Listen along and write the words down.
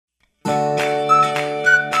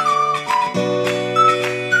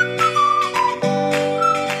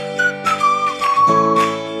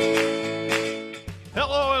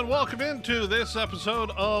to this episode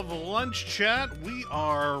of Lunch Chat. We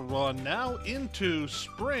are now into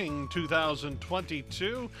spring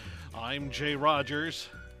 2022. I'm Jay Rogers.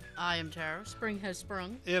 I am Tara. Spring has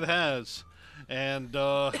sprung. It has. And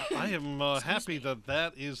I am happy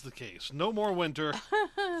that is the case. No more winter.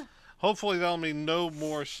 Hopefully that'll mean no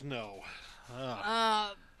more snow.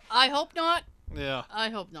 I hope not. Yeah. I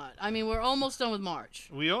hope not. I mean, we're almost done with March.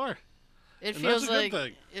 We are. It And feels that's a like good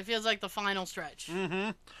thing. it feels like the final stretch. Mm-hmm.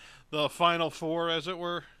 The final four, as it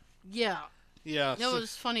were. Yeah. Yeah. You know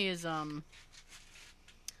what's funny is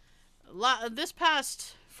this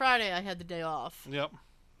past Friday I had the day off. Yep.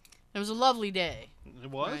 It was a lovely day. It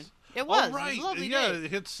was? Right? It was. Oh, right. It was a lovely yeah, day.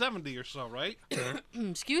 it hit 70 or so, right?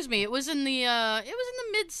 Excuse me. It was in the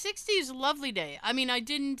mid 60s. A lovely day. I mean, I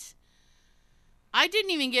didn't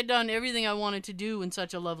even get done everything I wanted to do in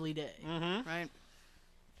such a lovely day. Mm-hmm. Right?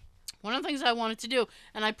 One of the things I wanted to do,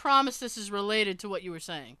 and I promise this is related to what you were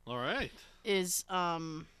saying, All right. is,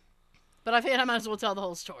 but I figured I might as well tell the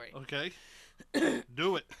whole story, Okay.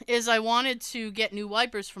 Do it. is I wanted to get new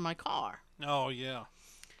wipers for my car. Oh, yeah.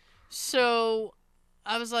 So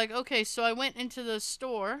I was like, okay, so I went into the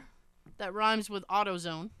store that rhymes with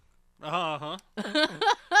AutoZone. Uh-huh.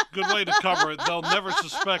 Good way to cover it. They'll never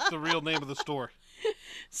suspect the real name of the store.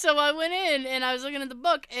 So I went in, and I was looking at the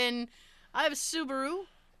book, and I have a Subaru,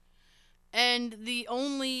 and the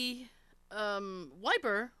only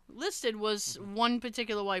wiper listed was one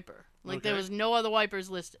particular wiper. Like, there Okay. was no other wipers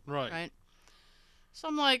listed. Right. Right? So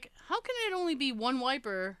I'm like, how can it only be one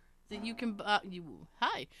wiper that you can that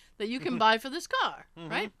you can buy for this car, Mhm.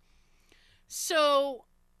 right? So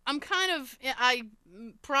I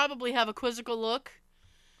probably have a quizzical look.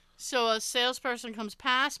 So a salesperson comes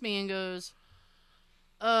past me and goes,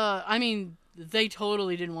 I mean, they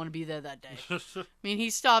totally didn't want to be there that day. I mean, he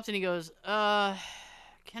stopped and he goes,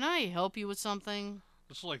 can I help you with something?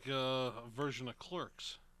 It's like a version of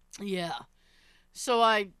Clerks. Yeah. So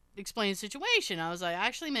I explained the situation. I was like,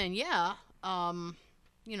 actually, man, yeah.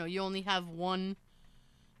 You only have one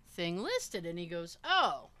thing listed. And he goes,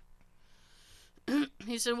 oh.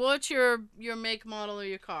 He said, what's your make, model of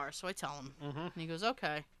your car? So I tell him. Mm-hmm. And he goes,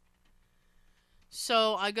 okay.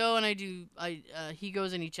 So I go and he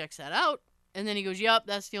goes and he checks that out. And then he goes, yep,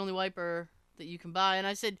 that's the only wiper that you can buy. And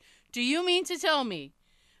I said, do you mean to tell me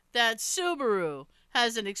that Subaru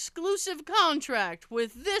has an exclusive contract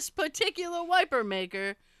with this particular wiper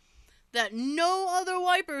maker that no other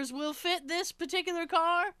wipers will fit this particular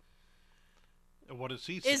car? What does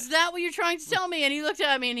he say? Is that what you're trying to tell me? And he looked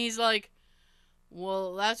at me and he's like,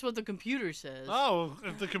 well, that's what the computer says. Oh,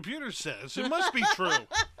 if the computer says, it must be true.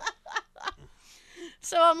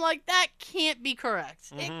 So I'm like, that can't be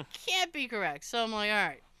correct. Mhm. It can't be correct. So I'm like, all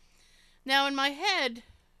right. Now in my head,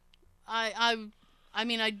 I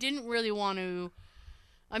mean, I didn't really want to.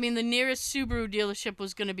 I mean, the nearest Subaru dealership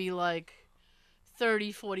was going to be like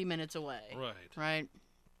 30, 40 minutes away. Right. Right?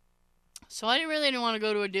 So I didn't want to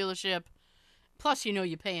go to a dealership. Plus,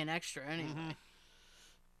 you pay an extra anyway. Mhm.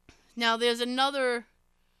 Now, there's another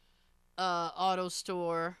auto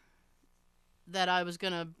store that I was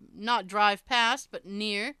going to not drive past, but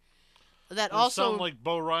near. That Does it sound also like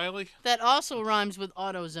Bo Riley? that also rhymes with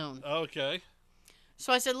AutoZone. Okay.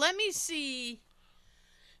 So I said, let me see,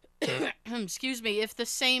 excuse me, if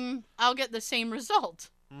I'll get the same result.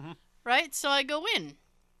 Mhm. Right? So I go in.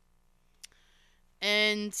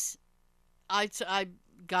 And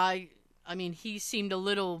he seemed a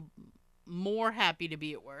little more happy to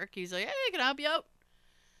be at work. He's like, hey, can I help you out?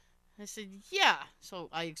 I said, yeah. So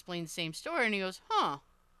I explained the same story, and he goes, huh.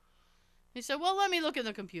 He said, well, let me look at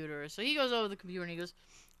the computer. So he goes over the computer, and he goes,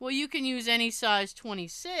 well, you can use any size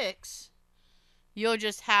 26. You'll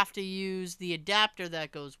just have to use the adapter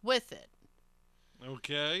that goes with it.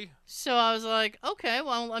 Okay. So I was like, okay,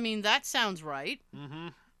 well, I mean, that sounds right. Mm-hmm.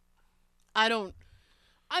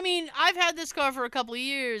 I've had this car for a couple of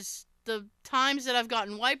years. The times that I've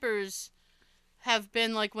gotten wipers have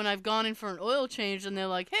been like when I've gone in for an oil change and they're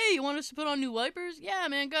like, hey, you want us to put on new wipers? Yeah,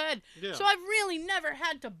 man, go ahead. Yeah. So I've really never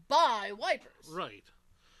had to buy wipers. Right.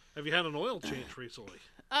 Have you had an oil change recently?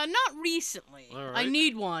 Not recently. All right. I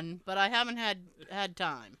need one, but I haven't had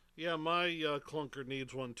time. Yeah, my clunker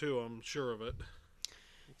needs one too, I'm sure of it.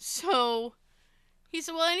 So he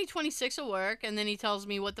said, well, any 26 will work. And then he tells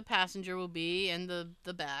me what the passenger will be and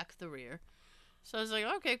the back, the rear. So I was like,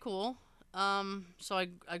 okay, cool. So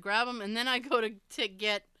I grab them, and then I go to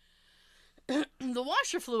get the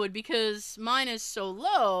washer fluid because mine is so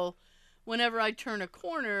low. Whenever I turn a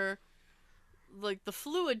corner, like the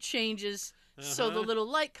fluid changes, so the little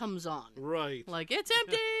light comes on. Right. Like, it's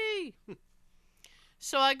empty!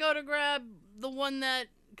 So I go to grab the one that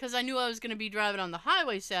because I knew I was going to be driving on the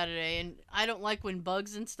highway Saturday, and I don't like when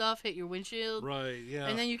bugs and stuff hit your windshield. Right, yeah.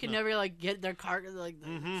 And then you can never, like, get their car, like,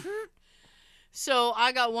 Mm-hmm. So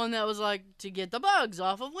I got one that was, like, to get the bugs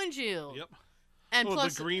off of windshield. Yep. And Oh,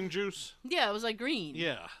 plus, the green juice? yeah, it was, like, green.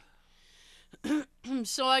 Yeah.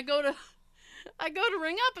 So I go to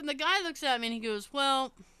ring up, and the guy looks at me, and he goes,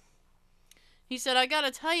 well, he said, I got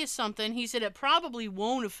to tell you something. He said, it probably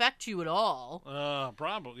won't affect you at all.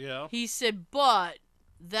 Probably, yeah. He said, but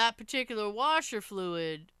that particular washer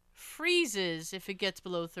fluid freezes if it gets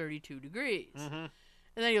below 32 degrees. Mm-hmm. And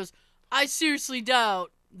then he goes, I seriously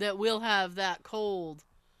doubt that we'll have that cold,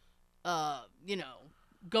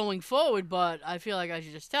 going forward, but I feel like I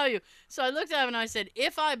should just tell you. So I looked at him and I said,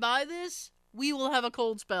 if I buy this, we will have a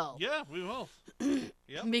cold spell. Yeah, we will.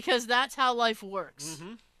 Yep. Because that's how life works.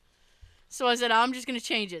 Mm-hmm. So I said, I'm just going to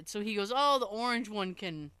change it. So he goes, oh, the orange one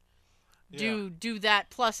can do that.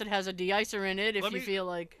 Plus, it has a de-icer in it if you feel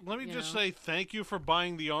like. Let me just say thank you for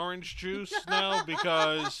buying the orange juice now,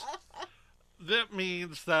 because that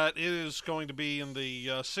means that it is going to be in the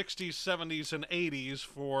 60s, 70s, and 80s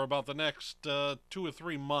for about the next 2 or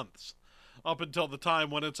 3 months, up until the time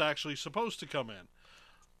when it's actually supposed to come in.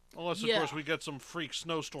 Unless, of course, we get some freak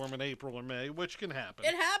snowstorm in April or May, which can happen.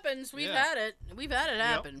 It happens. We've had it. We've had it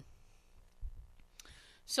happen.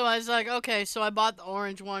 So I was like, okay, so I bought the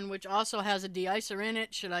orange one, which also has a de-icer in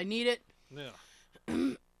it, should I need it. Yeah.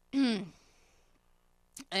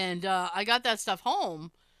 And I got that stuff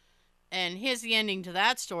home, and here's the ending to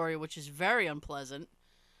that story, which is very unpleasant,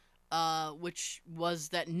 which was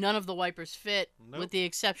that none of the wipers fit, with the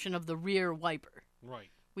exception of the rear wiper.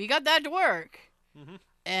 Right. We got that to work, Mm-hmm.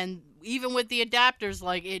 and even with the adapters,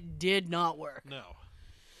 like, it did not work.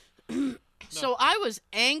 No. So I was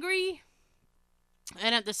angry,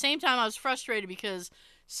 and at the same time I was frustrated because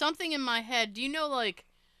something in my head, do you know, like,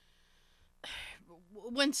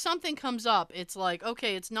 when something comes up, it's like,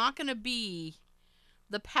 okay, it's not going to be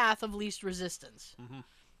the path of least resistance. Mm-hmm.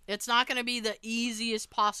 It's not going to be the easiest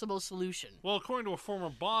possible solution. Well, according to a former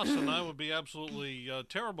boss, and I would be absolutely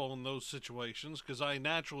terrible in those situations because I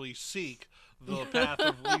naturally seek the path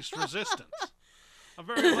of least resistance. I'm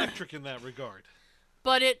very electric in that regard.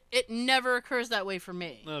 But it never occurs that way for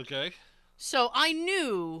me. Okay. So I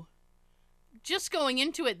knew, just going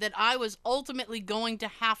into it, that I was ultimately going to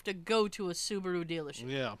have to go to a Subaru dealership.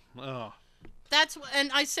 Yeah. Oh.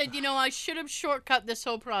 And I said, I should have shortcut this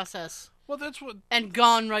whole process. Well, that's what. And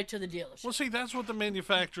gone right to the dealership. Well, see, that's what the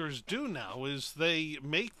manufacturers do now, is they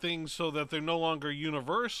make things so that they're no longer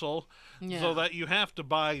universal, so that you have to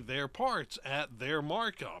buy their parts at their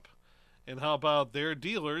markup. And how about their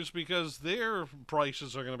dealers, because their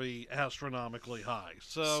prices are going to be astronomically high.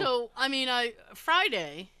 So I mean,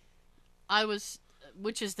 Friday,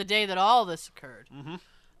 which is the day that all this occurred, mm-hmm.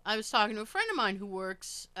 I was talking to a friend of mine who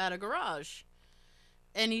works at a garage,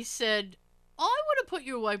 and he said, oh, I would have put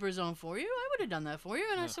your wipers on for you. I would have done that for you.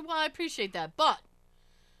 And I said, well, I appreciate that, but...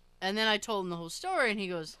 And then I told him the whole story, and he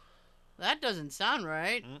goes, that doesn't sound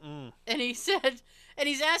right. Mm-mm. And he said... And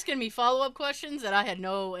he's asking me follow-up questions that I had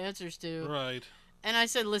no answers to. Right. And I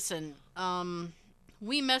said, listen,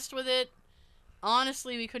 we messed with it.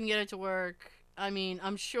 Honestly, we couldn't get it to work. I mean,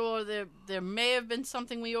 I'm sure there may have been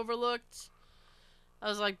something we overlooked. I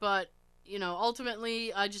was like, but,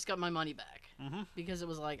 ultimately, I just got my money back. Mm-hmm. Because it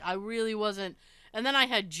was like, I really wasn't... And then I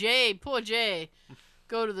had poor Jay,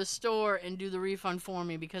 go to the store and do the refund for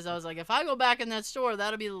me, because I was like, if I go back in that store,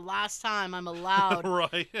 that'll be the last time I'm allowed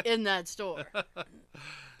right. in that store.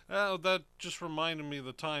 That just reminded me of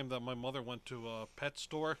the time that my mother went to a pet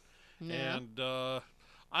store, and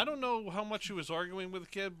I don't know how much she was arguing with the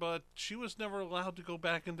kid, but she was never allowed to go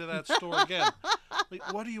back into that store again.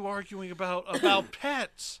 Like, what are you arguing about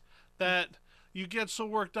pets? That you get so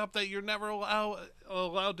worked up that you're never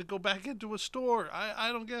allowed to go back into a store.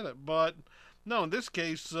 I don't get it, but no, in this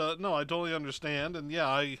case, no, I totally understand, and yeah,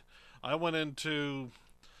 I went into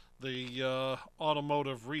the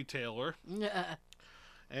automotive retailer. Yeah.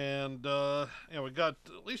 And we got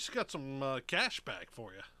some cash back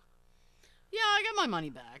for you. Yeah, I got my money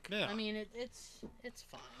back. Yeah. I mean, it's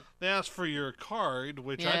fine. They asked for your card,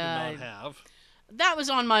 which I did not have. That was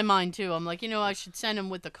on my mind too. I'm like, I should send them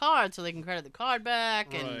with the card so they can credit the card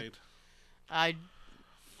back. And right. I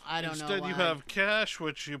don't know. Instead, you have cash,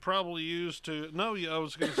 which you probably used to. No, I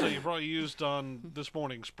was going to say you probably used on this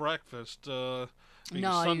morning's breakfast. Being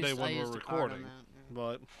Sunday when we're recording,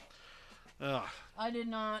 but. I did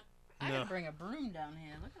not. I gotta bring a broom down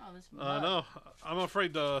here. Look at all this mud. I know. I'm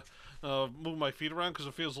afraid to move my feet around because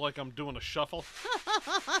it feels like I'm doing a shuffle.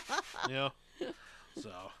 Yeah.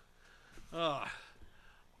 So.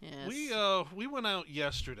 Yes. We went out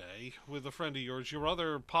yesterday with a friend of yours, your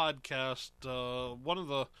other podcast, one of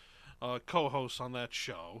the co-hosts on that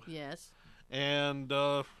show, Yes. and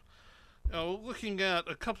looking at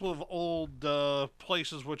a couple of old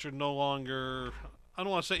places which are no longer, I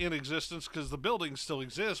don't want to say in existence because the buildings still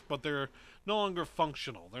exist, but they're no longer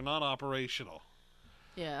functional. They're not operational.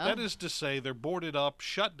 Yeah. That is to say, they're boarded up,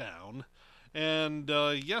 shut down, and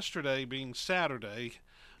yesterday, being Saturday,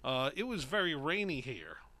 it was very rainy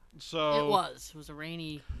here. So It was. It was a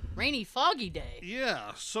rainy, foggy day.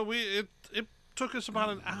 yeah, so it took us about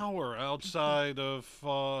an hour outside of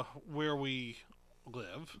where we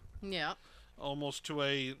live, Yeah. almost to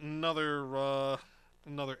another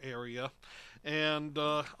area, and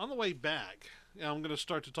on the way back, I'm going to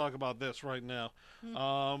start to talk about this right now.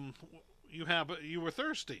 You were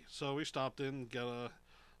thirsty, so we stopped in to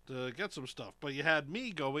get some stuff, but you had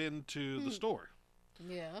me go into the store.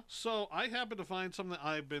 Yeah. So I happened to find something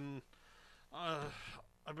I've been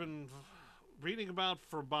reading about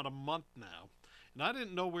for about a month now, and I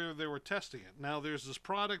didn't know where they were testing it. Now there's this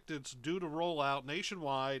product that's due to roll out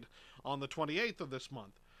nationwide on the 28th of this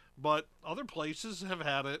month, but other places have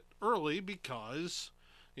had it early because,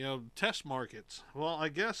 test markets. Well, I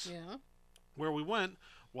guess Yeah. where we went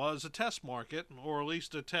was a test market, or at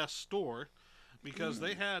least a test store, because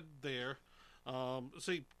they had their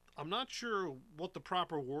see, I'm not sure what the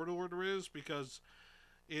proper word order is because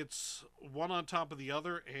it's one on top of the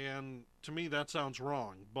other, and to me that sounds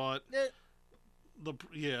wrong. But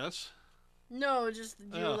yes, No, just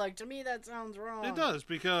Yeah. to me that sounds wrong. it does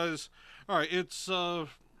because all right, it's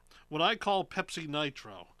what I call Pepsi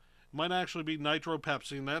Nitro. It might actually be Nitro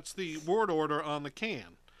Pepsi, and that's the word order on the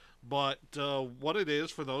can. But what it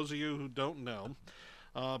is, for those of you who don't know,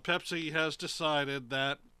 Pepsi has decided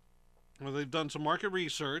that, well, they've done some market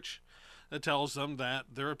research that tells them that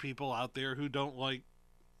there are people out there who don't like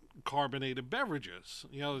carbonated beverages.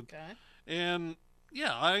 Okay. And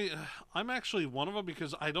yeah, I'm actually one of them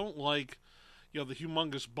because I don't like, the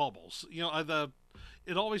humongous bubbles.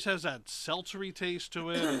 It always has that seltzery taste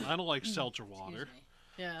to it, and I don't like seltzer water. Excuse me.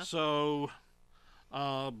 Yeah. So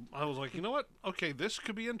I was like, you know what? Okay, this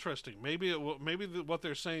could be interesting. Maybe what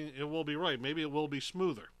they're saying, it will be right. Maybe it will be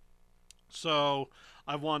smoother. So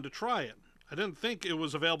I wanted to try it. I didn't think it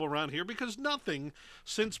was available around here because nothing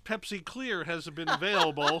since Pepsi Clear has been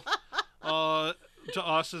available to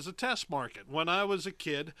us as a test market. When I was a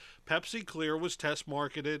kid, Pepsi Clear was test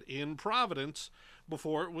marketed in Providence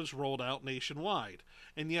before it was rolled out nationwide.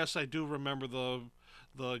 And yes, I do remember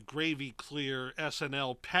the Gravy Clear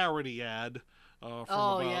SNL parody ad from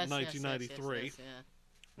about yes, 1993. Yes,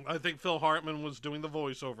 I think Phil Hartman was doing the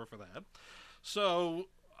voiceover for that. So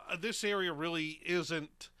this area really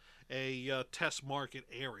isn't a test market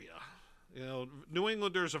area. New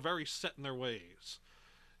Englanders are very set in their ways.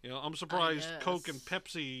 I'm surprised Coke and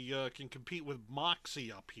Pepsi can compete with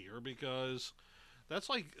Moxie up here because it's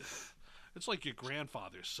like your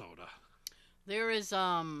grandfather's soda. There is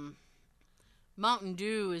Mountain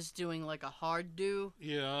Dew is doing like a hard dew.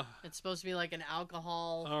 Yeah. It's supposed to be like an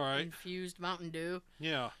alcohol infused Mountain Dew.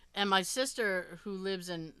 Yeah. And my sister, who lives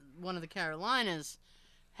in one of the Carolinas,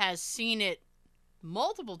 has seen it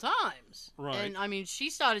multiple times. Right. And I mean, she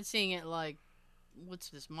started seeing it like, what's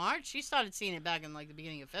this, March? She started seeing it back in like the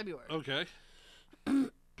beginning of February. Okay.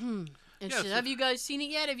 And she said, have you guys seen it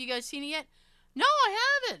yet? Have you guys seen it yet? No, I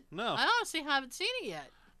haven't. No. I honestly haven't seen it yet.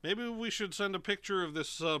 Maybe we should send a picture of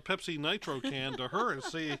this Pepsi Nitro can to her and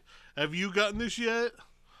see, have you gotten this yet?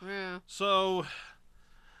 Yeah. So,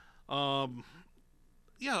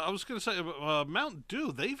 yeah, I was going to say, Mountain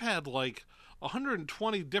Dew, they've had like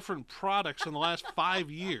 120 different products in the last 5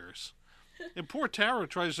 years. And poor Tara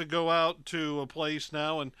tries to go out to a place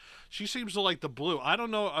now, and she seems to like the blue. I don't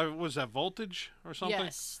know, was that Voltage or something?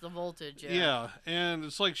 Yes, the Voltage, yeah. Yeah, and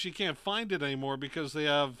it's like she can't find it anymore because they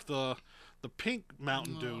have the pink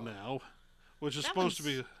Mountain Dew now, which is supposed to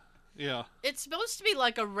be, yeah. It's supposed to be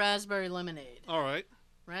like a raspberry lemonade. All right.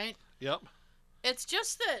 Right? Yep. It's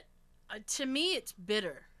just that, to me, it's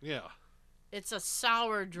bitter. Yeah. It's a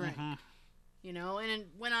sour drink. Mm-hmm. And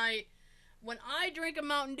when I drink a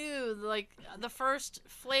Mountain Dew, like the first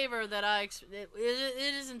flavor that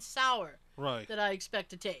it isn't sour. Right. That I expect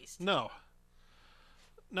to taste. No.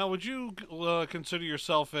 Now, would you consider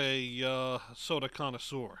yourself a soda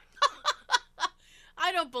connoisseur?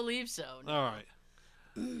 I don't believe so. No. All right.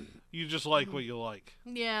 You just like what you like.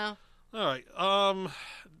 Yeah. All right.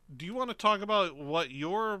 Do you want to talk about what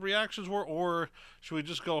your reactions were, or should we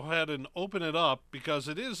just go ahead and open it up because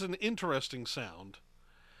it is an interesting sound?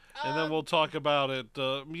 And then we'll talk about it.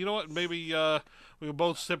 You know what? Maybe we can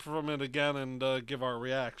both sip from it again and give our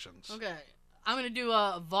reactions. Okay. I'm gonna do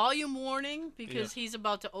a volume warning because he's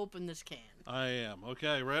about to open this can. I am.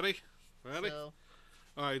 Okay, ready? Ready? So,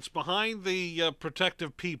 All right, it's behind the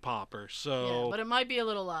protective pea popper, so... yeah, but it might be a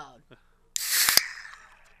little loud.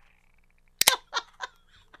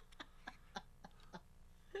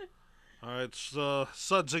 All right, it's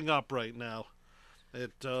sudsing up right now.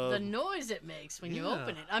 The noise it makes when you open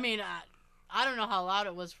it. I mean, I don't know how loud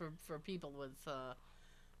it was for people with...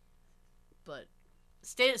 but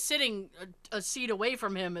sitting a seat away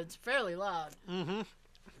from him, it's fairly loud. Mm-hmm.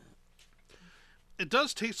 It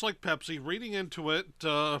does taste like Pepsi. Reading into it,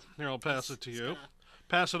 here, I'll pass it to you.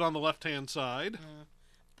 Pass it on the left-hand side.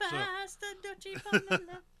 Pass the dutchie on the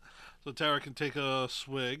left. So Tara can take a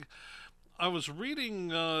swig. I was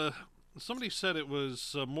reading, somebody said it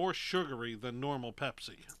was more sugary than normal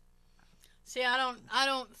Pepsi. See, I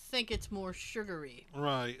don't think it's more sugary.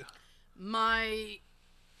 Right. My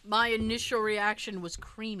initial reaction was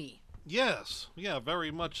creamy. Yes. Yeah,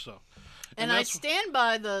 very much so. And I stand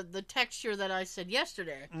by the texture that I said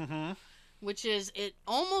yesterday, which is it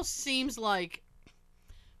almost seems like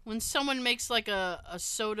when someone makes like a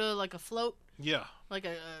soda, like a float. Yeah. Like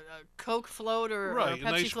a Coke float or right, a Pepsi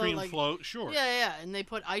an ice cream float, float, sure. Yeah, and they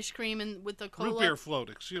put ice cream in with the cola. Root beer float,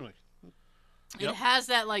 excuse me. It has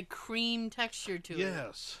that like cream texture to it.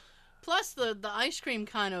 Yes. Plus the ice cream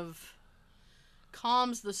kind of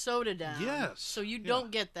calms the soda down. Yes. So you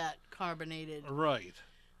don't get that carbonated right.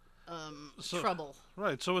 trouble.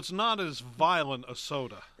 Right, so it's not as violent a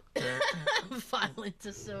soda. Violent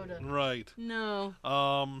a soda. Right. No.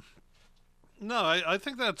 No, I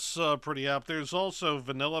think that's pretty apt. There's also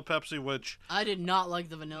vanilla Pepsi, which... I did not like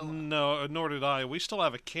the vanilla. No, nor did I. We still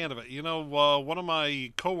have a can of it. You know, one of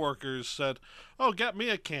my coworkers said, "Oh, get me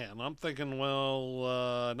a can." I'm thinking,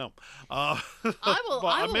 well, no.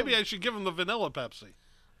 Maybe I should give him the vanilla Pepsi.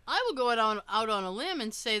 I will go out on a limb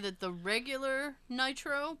and say that the regular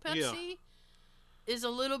Nitro Pepsi is a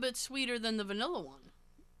little bit sweeter than the vanilla one.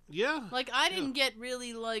 Yeah. Like, I didn't get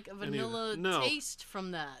really, like, a vanilla taste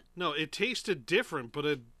from that. No, it tasted different, but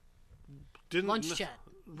it didn't... Lunch chat.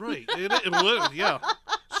 Right. It yeah.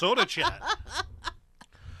 Soda chat.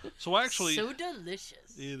 So actually... So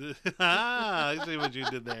delicious. I see what you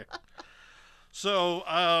did there. So,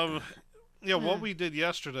 what we did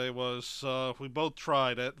yesterday was we both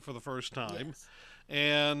tried it for the first time. Yes.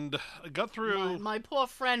 And got through... My poor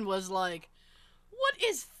friend was like, "What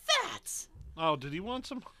is that?" Oh, did he want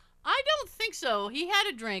some? I don't think so. He had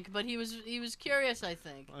a drink, but he was curious, I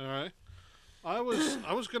think. All right. I was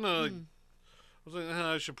gonna. I was like,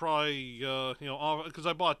 I should probably, because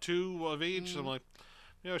I bought two of each. I'm like,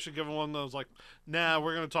 I should give him one. I was like, nah,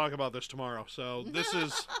 we're gonna talk about this tomorrow. So this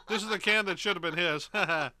is the can that should have been his.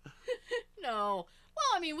 No.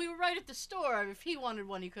 Well, I mean, we were right at the store. If he wanted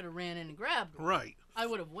one, he could have ran in and grabbed one. Right. I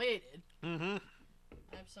would have waited. Mm-hmm.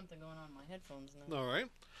 I have something going on in my headphones now. All right.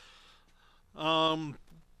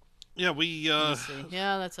 Yeah, we. Let's see.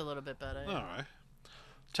 Yeah, that's a little bit better. All right.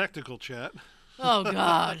 Technical chat. Oh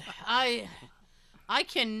God, I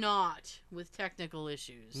cannot with technical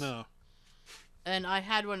issues. No. And I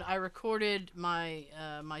had one. I recorded my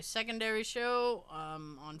my secondary show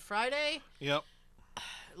on Friday. Yep.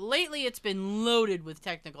 Lately, it's been loaded with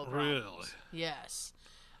technical problems. Really? Yes.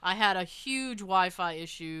 I had a huge Wi-Fi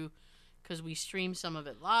issue because we streamed some of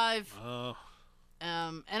it live. Oh.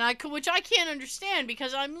 Which I can't understand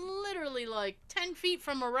because I'm literally like 10 feet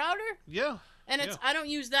from a router. Yeah. And I don't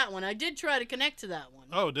use that one. I did try to connect to that one.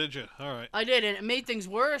 Oh, did you? All right. I did, and it made things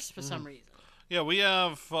worse for some reason. Yeah, we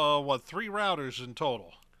have, 3 routers in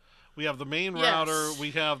total. We have the main router,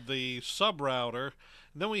 we have the sub-router,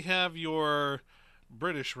 and then we have your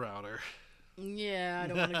British router. Yeah, I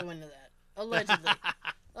don't want to go into that. Allegedly.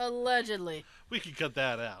 Allegedly. We could cut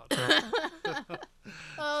that out.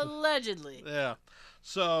 Allegedly. Yeah.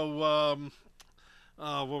 So,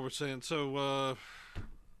 what we're saying, so,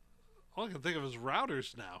 all I can think of is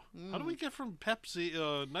routers now. How do we get from Pepsi,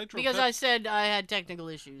 Nitro Because Pepsi? I said I had technical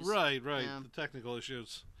issues. Right, Yeah. the technical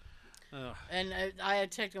issues. And I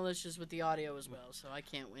had technical issues with the audio as well, so I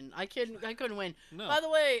can't win. I couldn't win. No. By the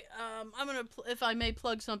way, I'm gonna if I may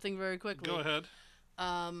plug something very quickly. Go ahead.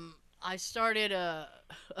 I started a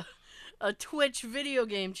Twitch video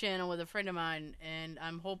game channel with a friend of mine, and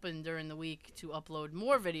I'm hoping during the week to upload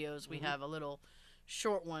more videos. We have a little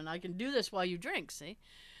short one. I can do this while you drink, see?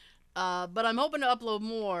 But I'm hoping to upload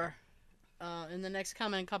more in the next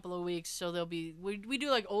coming couple of weeks. So there'll be we do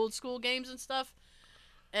like old school games and stuff.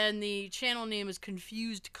 And the channel name is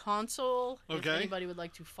Confused Console. Okay. If anybody would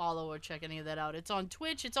like to follow or check any of that out. It's on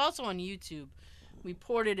Twitch. It's also on YouTube. We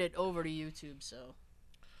ported it over to YouTube, so.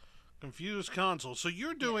 Confused Console. So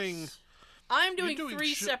you're doing... Yes. I'm doing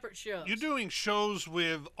three separate shows. You're doing shows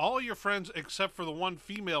with all your friends except for the one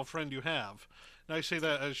female friend you have. And I say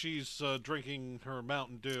that as she's drinking her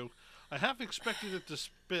Mountain Dew. I half expected it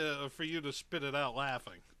to for you to spit it out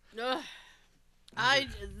laughing.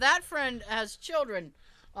 That friend has children,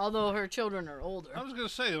 although her children are older. I was gonna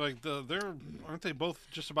say, like, aren't they both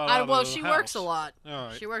just about out well, of the she house? works a lot. All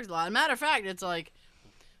right. She works a lot. Matter of fact, it's like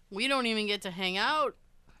we don't even get to hang out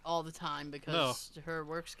all the time because her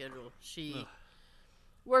work schedule. She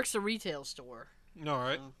works a retail store. All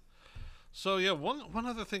right. So yeah, one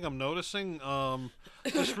other thing I'm noticing,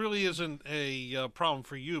 this really isn't a problem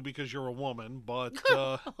for you because you're a woman, but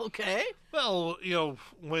okay. Well,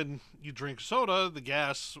 when you drink soda, the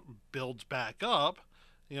gas builds back up.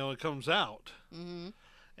 It comes out. Mm-hmm.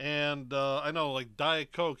 And I know, like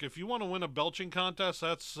Diet Coke, if you want to win a belching contest,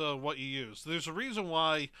 that's what you use. There's a reason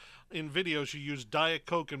why in videos you use Diet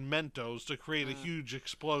Coke and Mentos to create a huge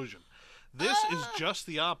explosion. This is just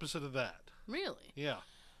the opposite of that. Really? Yeah.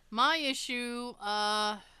 My issue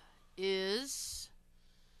is,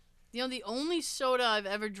 the only soda I've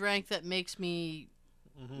ever drank that makes me,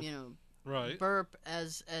 right, burp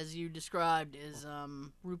as you described is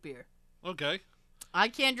root beer. Okay. I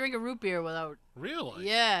can't drink a root beer without. Really?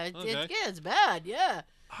 Yeah, it's bad. Yeah.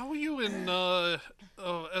 How were you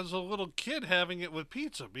as a little kid having it with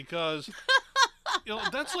pizza? Because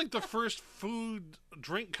that's like the first food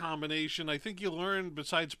drink combination I think you learned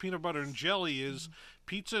besides peanut butter and jelly is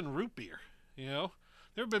pizza and root beer. There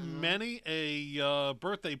have been many a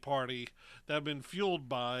birthday party that have been fueled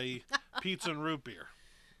by pizza and root beer.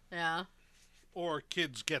 Yeah. Or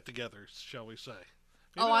kids get-togethers, shall we say?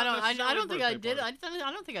 Maybe I don't think I did. I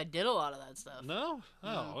don't think I did a lot of that stuff. No?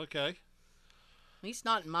 Oh, okay. At least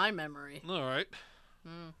not in my memory. All right.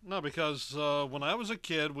 No, because when I was a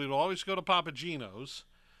kid, we'd always go to Papa Gino's,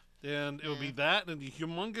 and it would be that and the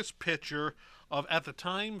humongous pitcher of, at the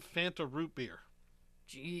time, Fanta root beer.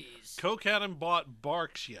 Jeez. Coke hadn't bought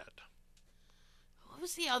Barks yet. What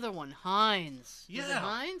was the other one? Heinz. Yeah. Was it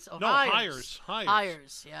Heinz? Oh, no, Hires.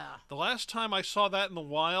 Hires, yeah. The last time I saw that in the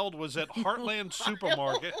wild was at Heartland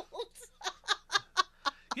Supermarket.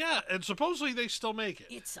 Yeah, and supposedly they still make it.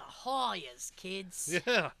 It's a Hires, kids.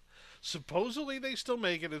 Yeah. Supposedly they still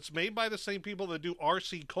make it. It's made by the same people that do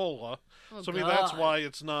RC Cola. Oh, so maybe that's why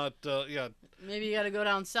it's not, Maybe you got to go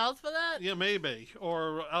down south for that? Yeah, maybe.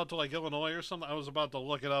 Or out to, like, Illinois or something. I was about to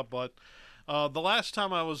look it up, but the last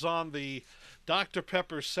time I was on the Dr.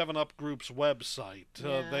 Pepper 7-Up Group's website,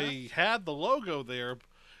 they had the logo there,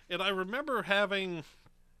 and I remember having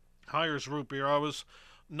Hires root beer. I was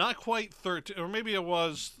not quite 13, or maybe I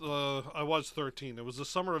was 13. It was the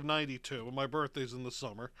summer of 92. My birthday's in the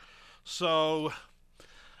summer. So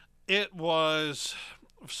it was,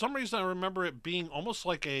 for some reason I remember it being almost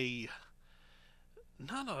like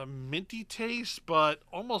not a minty taste, but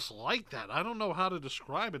almost like that. I don't know how to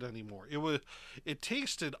describe it anymore. It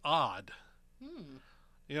tasted odd.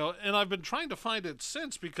 And I've been trying to find it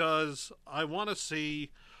since because I want to see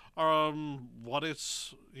what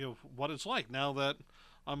it's like now that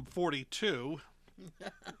I'm 42.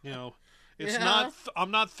 It's not. I'm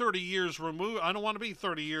not 30 years removed. I don't want to be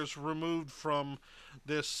 30 years removed from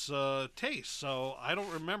this taste. So I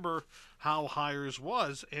don't remember how Hires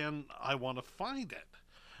was, and I want to find it.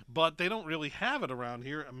 But they don't really have it around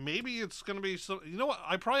here. Maybe it's going to be some. You know what?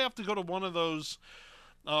 I probably have to go to one of those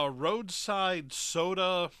roadside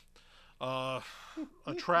soda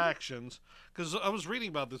attractions, because I was reading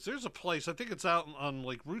about this. There's a place, I think it's out on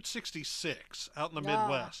like Route 66 out in the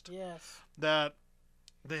Midwest. Yes. That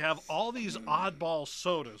they have all these oddball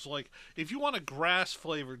sodas. Like, if you want a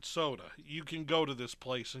grass-flavored soda, you can go to this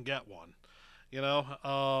place and get one.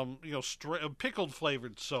 Pickled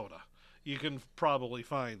flavored soda, you can probably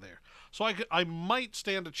find there. So I might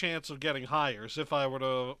stand a chance of getting Hires if I were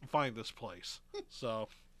to find this place. So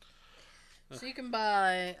you can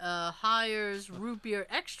buy Hires root beer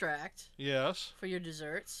extract. Yes. For your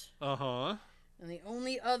desserts. Uh-huh. And the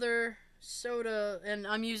only other soda, and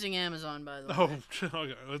I'm using Amazon, by the way.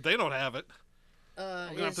 Oh, they don't have it. I'm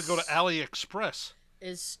going to have to go to AliExpress.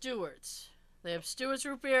 Is Stewart's. They have Stewart's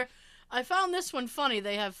root beer. I found this one funny.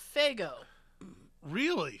 They have Faygo.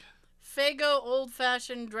 Really? Faygo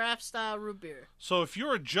old-fashioned draft-style root beer. So if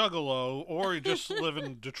you're a juggalo or you just live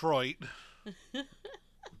in Detroit...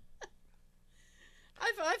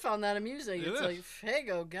 I found that amusing. It's like,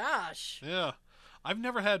 Faygo, gosh. Yeah. I've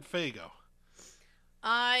never had Faygo.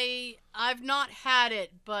 I've not had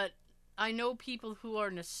it, but I know people who are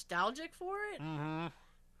nostalgic for it. Mm-hmm.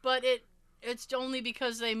 But it's only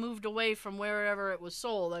because they moved away from wherever it was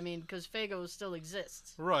sold. I mean, because Faygo still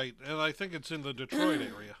exists. Right, and I think it's in the Detroit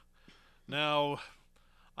area. Now,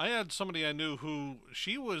 I had somebody I knew who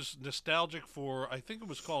she was nostalgic for. I think it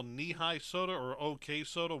was called Knee High Soda or OK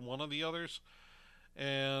Soda, one of the others,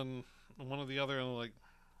 and one of the other. And like,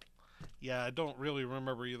 yeah, I don't really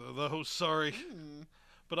remember either of those. Sorry, Hmm.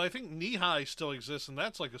 but I think Knee High still exists, and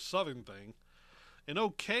that's like a Southern thing. And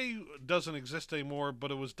OK doesn't exist anymore,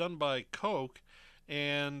 but it was done by Coke,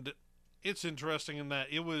 and it's interesting in that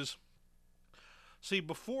it was. See,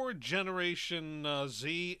 before Generation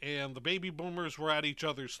Z and the baby boomers were at each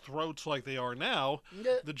other's throats like they are now,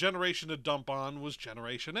 the generation to dump on was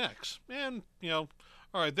Generation X. And, all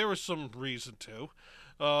right, there was some reason to.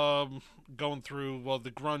 Going through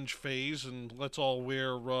the grunge phase, and let's all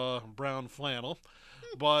wear brown flannel.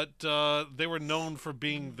 But they were known for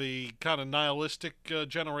being the kind of nihilistic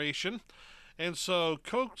generation. And so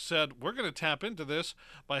Coke said, we're going to tap into this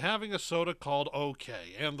by having a soda called OK.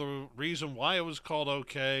 And the reason why it was called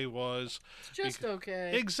OK was... It's just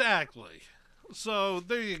okay. Exactly. So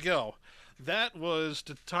there you go. That was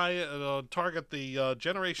to target the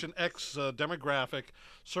Generation X demographic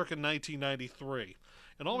circa 1993.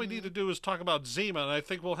 And all we need to do is talk about Zima, and I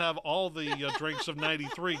think we'll have all the drinks of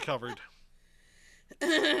 93 covered.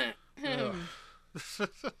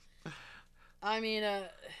 I mean,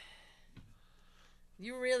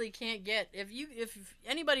 you really can't get if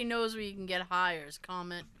anybody knows where you can get hires,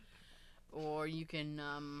 comment, or you can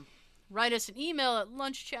write us an email at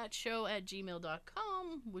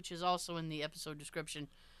lunchchatshow@gmail.com, which is also in the episode description,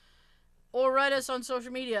 or write us on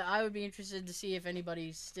social media. I would be interested to see if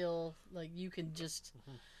anybody's still you can just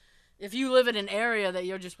if you live in an area that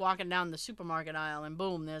you're just walking down the supermarket aisle and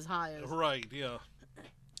boom, there's hires. Right? Yeah.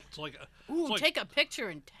 It's like take a picture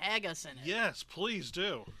and tag us in it. Yes, please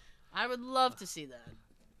do. I would love to see that.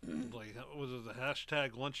 Like, was it the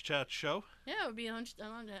hashtag Lunch Chat Show? Yeah, it would be yeah.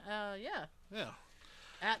 Yeah.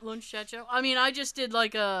 At Lunch Chat Show. I mean, I just did I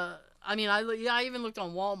even looked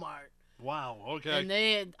on Walmart. Wow, okay. And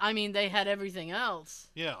they had everything else.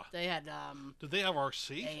 Yeah. They had Did they have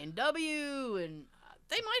RC? A&W, and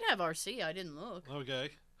they might have RC. I didn't look. Okay.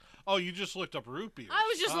 Oh, you just looked up root beers. I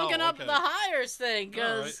was just looking up the hires thing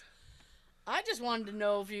because right. I just wanted to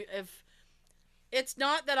know if it's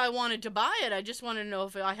not that I wanted to buy it. I just wanted to know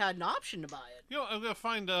if I had an option to buy it. I'm going to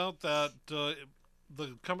find out that the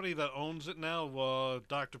company that owns it now,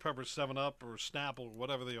 Dr. Pepper 7-Up or Snapple or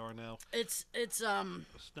whatever they are now. It's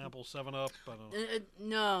Snapple 7-Up. I don't know.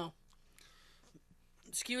 No.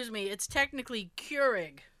 Excuse me. It's technically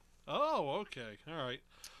Keurig. Oh, okay. All right.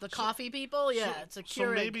 The coffee people? Yeah, it's a Keurig.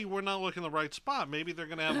 So maybe we're not looking in the right spot. Maybe they're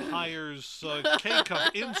going to have Hires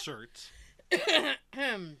K-Cup inserts.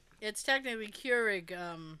 It's technically Keurig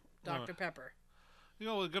Dr. Pepper.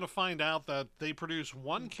 We're going to find out that they produce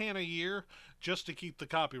one can a year just to keep the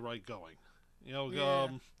copyright going.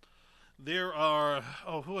 There are...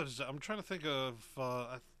 Oh, who is that? I'm trying to think of...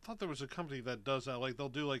 I thought there was a company that does that. Like, they'll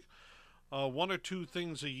do, one or two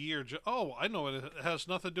things a year. I know it. It has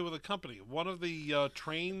nothing to do with a company. One of the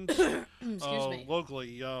trains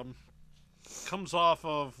locally comes off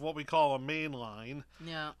of what we call a main line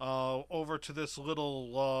over to this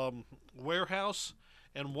little warehouse.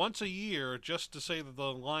 And once a year, just to say that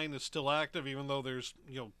the line is still active, even though there's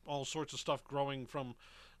all sorts of stuff growing from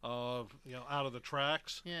out of the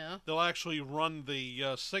tracks, they'll actually run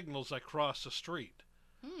the signals that cross the street.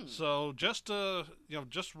 So just run,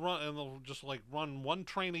 and they'll just run one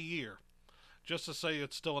train a year, just to say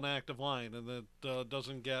it's still an active line and that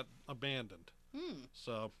doesn't get abandoned.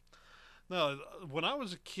 So, no, when I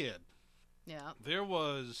was a kid, there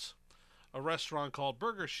was a restaurant called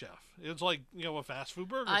Burger Chef. It's like a fast food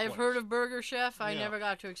burger I've place. heard of Burger Chef. I never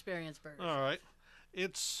got to experience Burger. All right,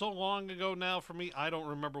 it's so long ago now for me. I don't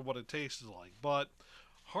remember what it tasted like, but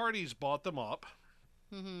Hardee's bought them up.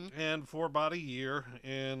 And for about a year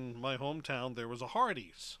in my hometown, there was a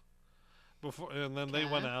Hardee's. And then they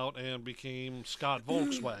went out and became Scott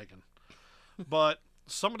Volkswagen. But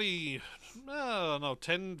somebody, I don't know,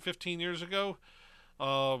 10, 15 years ago,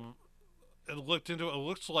 it looked into it. It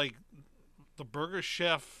looks like the Burger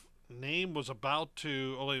Chef name was about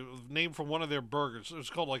to, name for one of their burgers. It was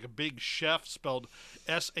called like a Big Chef, spelled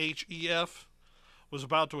SHEF. Was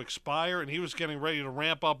about to expire, and he was getting ready to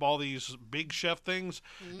ramp up all these Big Chef things.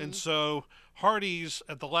 And so Hardee's,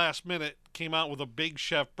 at the last minute, came out with a Big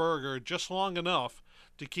Chef burger just long enough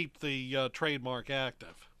to keep the trademark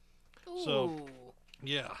active. Ooh. So,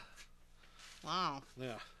 yeah. Wow.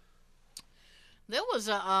 Yeah. There was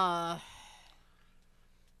a,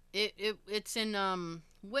 it's in,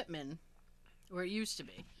 Whitman, where it used to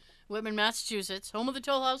be. Whitman, Massachusetts, home of the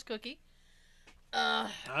Toll House Cookie.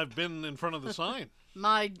 I've been in front of the sign.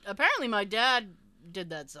 Apparently my dad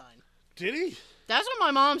did that sign. Did he? That's what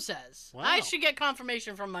my mom says. Wow. I should get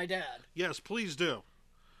confirmation from my dad. Yes, please do.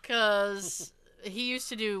 Because he used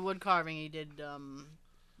to do wood carving. He did,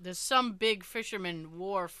 there's some big fisherman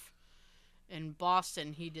wharf in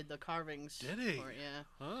Boston. He did the carvings. Did he? For it, yeah.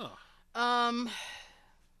 Oh. What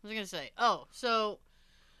was I going to say? Oh, so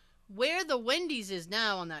where the Wendy's is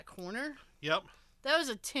now on that corner, Yep. that was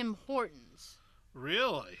a Tim Hortons.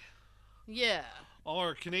 Really? Yeah. All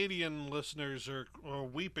our Canadian listeners are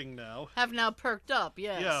weeping now. Have now perked up,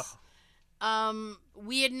 yes. Yeah.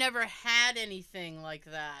 We had never had anything like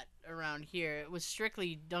that around here. It was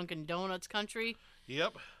strictly Dunkin' Donuts country,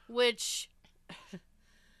 Yep. which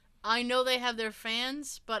I know they have their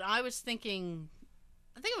fans, but I was thinking,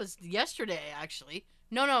 I think it was yesterday actually.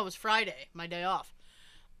 No, it was Friday, my day off.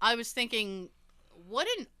 I was thinking, what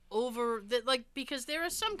an because there are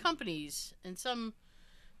some companies and some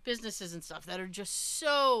businesses and stuff that are just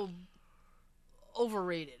so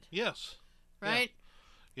overrated, Yes. right?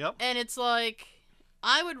 Yeah. Yep. And it's like,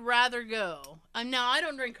 I would rather go. Now I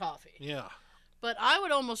don't drink coffee, Yeah. but I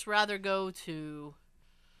would almost rather go to,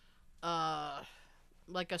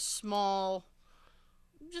 like a small,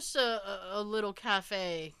 just a little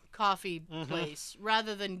cafe coffee place,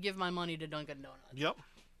 rather than give my money to Dunkin' Donuts. Yep.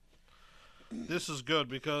 This is good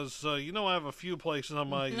because, I have a few places on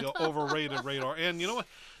my overrated radar. And you know what?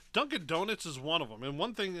 Dunkin' Donuts is one of them. And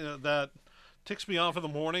one thing that ticks me off in the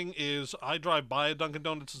morning is I drive by a Dunkin'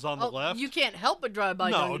 Donuts is on the left. You can't help but drive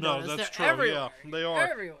by Dunkin' Donuts. No, that's They're true. everywhere. Yeah, they are.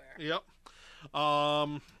 Everywhere. Yep.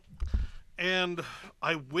 And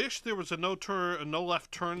I wish there was a no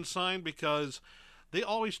left turn sign because they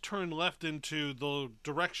always turn left into the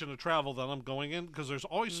direction of travel that I'm going in because there's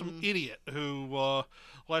always some idiot who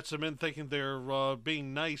lets them in thinking they're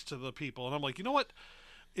being nice to the people. And I'm like, you know what?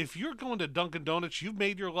 If you're going to Dunkin' Donuts, you've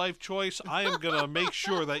made your life choice. I am going to make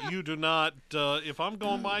sure that you do not, if I'm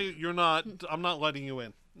going by, I'm not letting you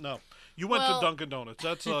in. No. You went to Dunkin' Donuts.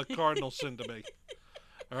 That's a cardinal sin to me.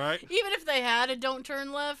 All right? Even if they had a don't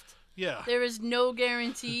turn left, yeah, there is no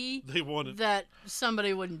guarantee they wanted that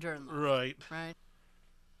somebody wouldn't turn left. Right. Right.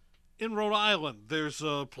 In Rhode Island, there's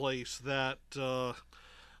a place that, a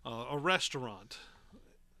restaurant.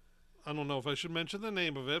 I don't know if I should mention the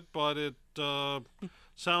name of it, but it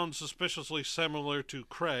sounds suspiciously similar to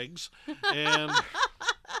Craig's. And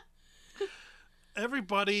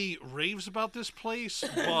everybody raves about this place,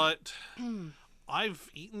 but I've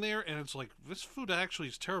eaten there, and it's like, this food actually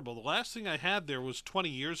is terrible. The last thing I had there was 20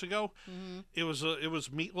 years ago. Mm-hmm. It was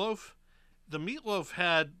meatloaf. The meatloaf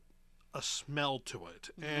had a smell to it,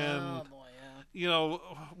 and Oh boy, yeah.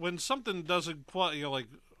 when something doesn't quite like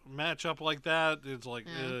match up like that, it's like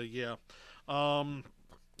yeah.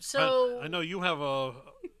 So I know you have a.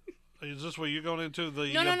 Is this where you're going into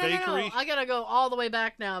the no, bakery? No. I gotta go all the way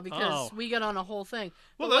back now because we got on a whole thing.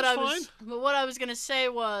 Well, but that's fine. But what I was gonna say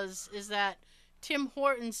is that Tim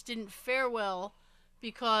Hortons didn't fare well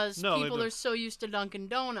because people are so used to Dunkin'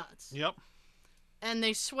 Donuts. Yep. And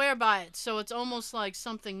they swear by it, so it's almost like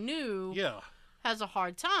something new has a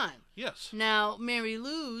hard time. Yes. Now, Mary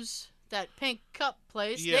Lou's, that pink cup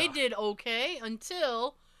place, they did okay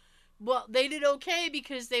until, they did okay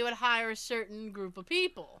because they would hire a certain group of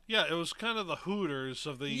people. Yeah, it was kind of the Hooters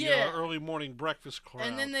of the early morning breakfast crowd.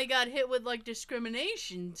 And then they got hit with,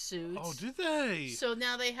 discrimination suits. Oh, did they? So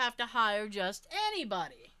now they have to hire just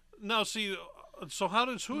anybody. Now, see, so how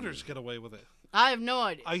does Hooters get away with it? I have no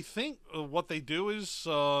idea. I think what they do is,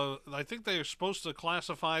 I think they are supposed to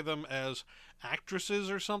classify them as actresses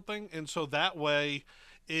or something, and so that way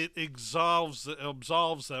it absolves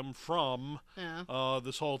them from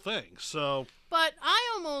this whole thing. So, but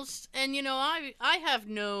I almost, and I have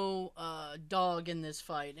no dog in this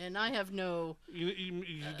fight, and I have no.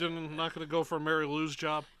 You're not going to go for a Mary Lou's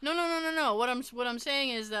job? No. What I'm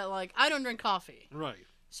saying is that I don't drink coffee, right?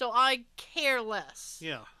 So I care less.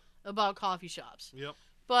 Yeah. About coffee shops. Yep.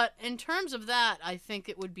 But in terms of that, I think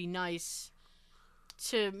it would be nice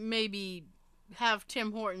to maybe have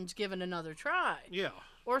Tim Hortons given another try. Yeah.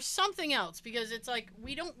 Or something else, because it's like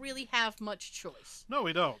we don't really have much choice. No,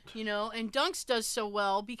 we don't. And Dunk's does so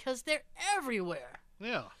well because they're everywhere.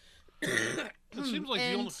 Yeah. It seems like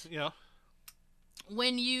the only,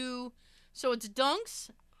 so it's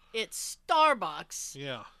Dunk's, it's Starbucks.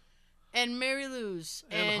 Yeah. And Mary Lou's.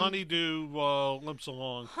 And Honeydew limps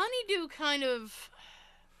along. Honeydew kind of...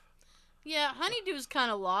 Yeah, Honeydew's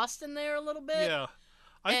kind of lost in there a little bit. Yeah.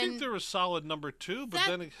 I think they're a solid number 2, but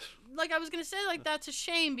then... I was going to say, that's a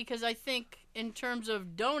shame because I think in terms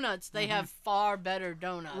of donuts, they have far better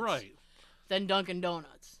donuts. Right. Than Dunkin'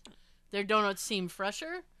 Donuts. Their donuts seem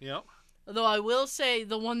fresher. Yep. Although I will say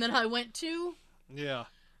the one that I went to... Yeah.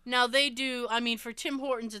 Now they do. I mean, for Tim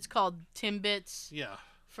Hortons, it's called Timbits. Yeah.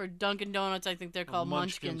 For Dunkin' Donuts, I think they're called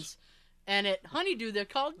Munchkins. Munchkins. And at Honeydew, they're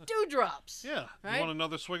called Dewdrops. Yeah. Right? You want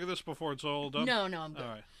another swig of this before it's all done? No, I'm good. All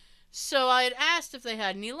right. So I had asked if they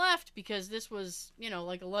had any left because this was,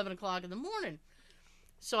 like 11 o'clock in the morning.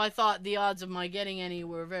 So I thought the odds of my getting any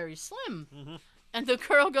were very slim. Mm-hmm. And the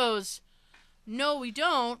girl goes, "No, we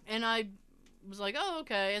don't." And I was like, "Oh,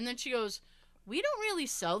 okay." And then she goes, "We don't really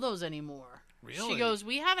sell those anymore." Really? She goes,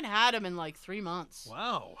 "We haven't had them in like 3 months."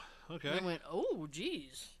 Wow. Okay. And I went, "Oh,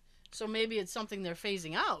 geez." So maybe it's something they're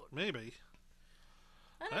phasing out. Maybe.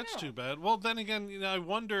 I don't That's know. too bad. Well, then again, I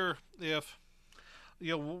wonder if,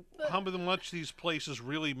 how much these places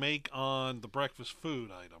really make on the breakfast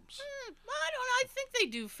food items. I don't know. I think they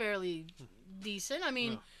do fairly decent. I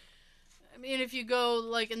mean, Yeah. if you go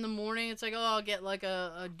like in the morning, it's like, oh, I'll get like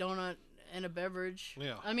a donut and a beverage.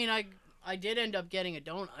 Yeah. I mean, I did end up getting a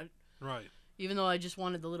donut, Right. even though I just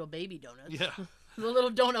wanted the little baby donuts. Yeah. The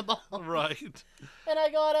little donut ball. Right. And I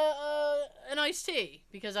got an iced tea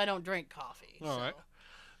because I don't drink coffee. All right.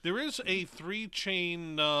 There is a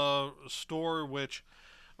 3-chain store which,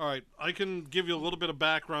 all right, I can give you a little bit of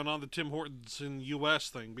background on the Tim Hortons in U.S.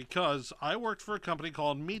 thing because I worked for a company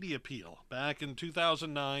called Media Appeal back in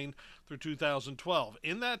 2009 through 2012.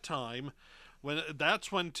 In that time,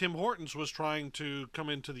 that's when Tim Hortons was trying to come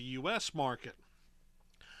into the U.S. market.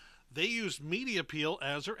 They used Media Appeal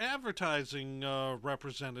as their advertising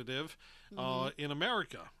representative in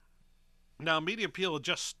America. Now, Media Appeal had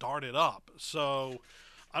just started up, so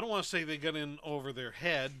I don't want to say they got in over their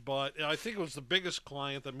head, but I think it was the biggest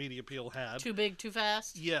client that Media Appeal had. Too big, too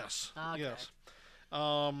fast? Yes, Okay. yes.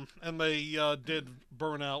 And they did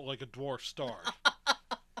burn out like a dwarf star.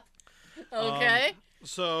 Okay.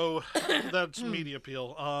 So that's Media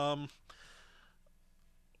Appeal.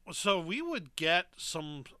 So we would get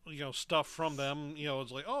some, stuff from them.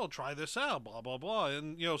 It's like, oh, try this out, blah blah blah,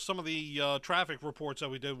 and some of the traffic reports that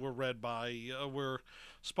we did were were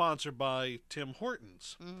sponsored by Tim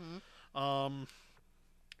Hortons. Mm-hmm.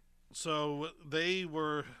 So they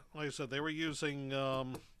were, like I said, they were using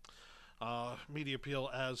Media Appeal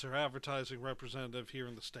as their advertising representative here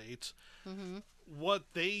in the States. Mm-hmm. What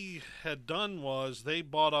they had done was they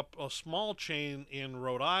bought up a small chain in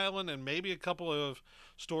Rhode Island and maybe a couple of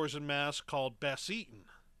stores in Mass called Best Eaten,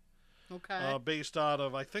 Okay. based out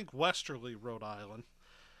of, I think, Westerly, Rhode Island.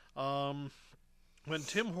 When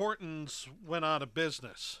Tim Hortons went out of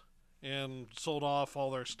business and sold off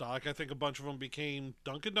all their stock, I think a bunch of them became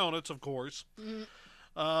Dunkin' Donuts, of course.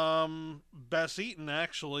 Mm-hmm. Best Eaten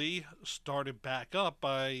actually started back up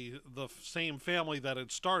by the same family that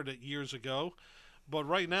had started it years ago. But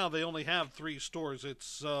right now they only have 3 stores.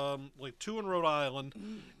 It's like 2 in Rhode Island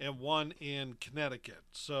and 1 in Connecticut.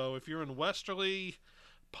 So if you're in Westerly,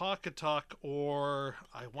 Pawcatuck, or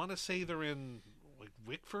I want to say they're in like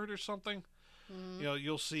Wickford or something,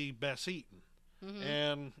 you'll see Best Eaten. Mm-hmm.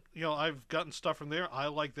 And I've gotten stuff from there. I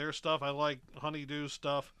like their stuff. I like Honeydew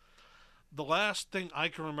stuff. The last thing I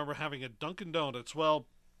can remember having at Dunkin' Donuts, well,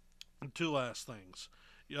 2 last things.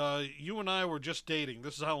 You and I were just dating.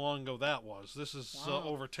 This is how long ago that was. This is Wow.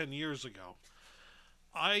 over 10 years ago.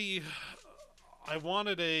 I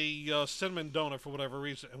wanted a cinnamon donut for whatever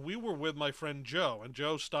reason, and we were with my friend Joe, and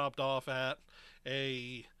Joe stopped off at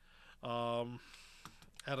a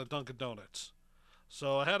Dunkin' Donuts.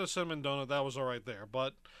 So I had a cinnamon donut. That was all right there.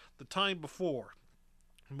 But the time before,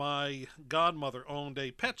 my godmother owned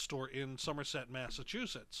a pet store in Somerset,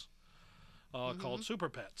 Massachusetts, called Super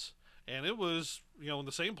Pets. And it was, in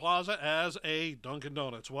the same plaza as a Dunkin'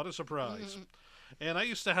 Donuts. What a surprise. And I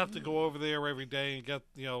used to have to go over there every day and get,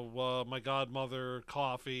 my godmother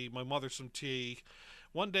coffee, my mother some tea.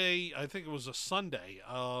 One day, I think it was a Sunday,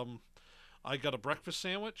 I got a breakfast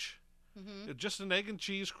sandwich, just an egg and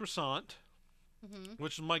cheese croissant,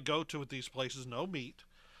 which is my go-to at these places, no meat.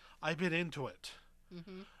 I bit into it.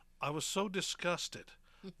 I was so disgusted.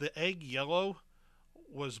 The egg yellow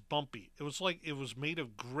was bumpy. It was like it was made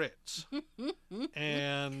of grits.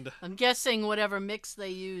 And I'm guessing whatever mix they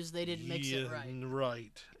used, they didn't mix it right.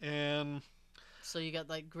 Right. And So you got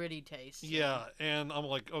like gritty taste. yeah, and I'm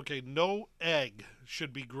like, okay, no egg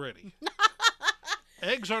should be gritty.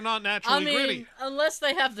 Eggs are not naturally gritty. Unless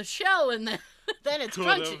they have the shell in there, then it's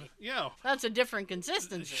crunchy. Yeah. That's a different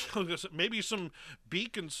consistency. Maybe some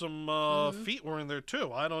beak and some feet were in there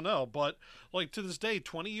too. I don't know. But like to this day,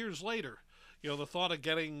 20 years later, the thought of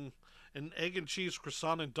getting an egg and cheese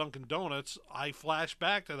croissant in Dunkin' Donuts, I flash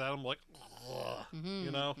back to that. I'm like, ugh,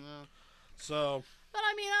 Yeah. So. But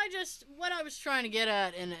I mean, what I was trying to get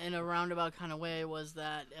at in a roundabout kind of way was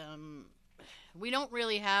that we don't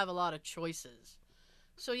really have a lot of choices.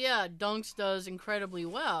 So yeah, Dunks does incredibly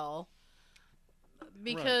well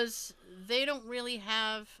because they don't really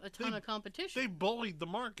have a ton of competition. They bullied the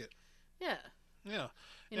market. Yeah. Yeah.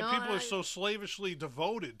 You and know, people are so slavishly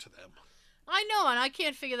devoted to them. I know, and I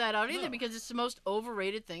can't figure that out either No. because it's the most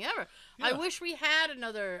overrated thing ever. Yeah. I wish we had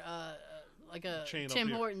another, like a Chain up Tim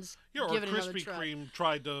here. Hortons. Yeah, or give it another Krispy try. Kreme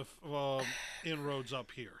tried to inroads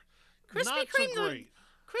up here. Krispy Not Kreme, so great.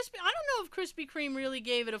 I don't know if Krispy Kreme really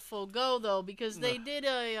gave it a full go though, because they did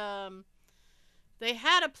they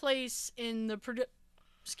had a place in the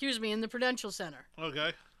in the Prudential Center,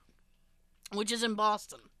 Okay. which is in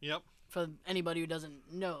Boston. Yep. For anybody who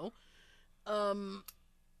doesn't know,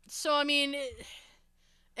 so I mean,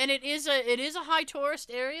 it is a high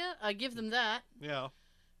tourist area. I give them that. Yeah.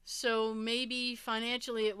 So maybe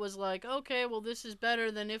financially it was like, okay, well this is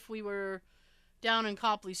better than if we were down in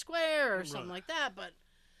Copley Square or something like that. But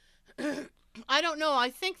I don't know. I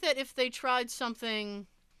think that if they tried something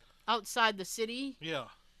outside the city, Yeah.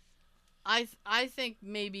 I think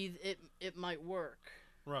maybe it might work.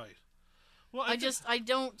 Right. Well, I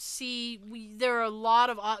don't see there are a lot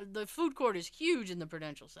of the food court is huge in the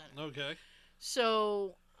Prudential Center. Okay.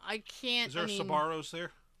 So I can't. Is there a Sbarro's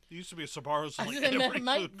there? There used to be a Sbarro's in like it every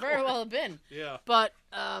might food very court. well have been. Yeah. But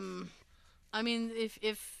I mean, if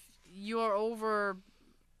you're over,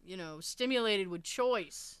 stimulated with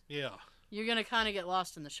choice, Yeah. you're gonna kind of get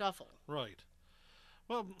lost in the shuffle. Right.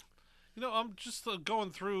 Well, I'm just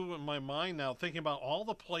going through in my mind now, thinking about all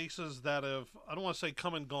the places that have, I don't want to say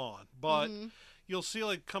come and gone, but you'll see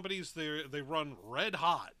like companies they run red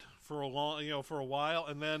hot for a while,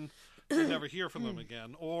 and then you never hear from them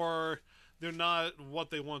again, or they're not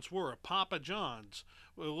what they once were. Papa John's,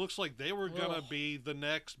 well, it looks like they were gonna be the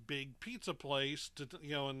next big pizza place to,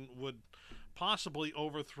 and would possibly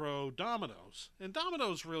overthrow Domino's, and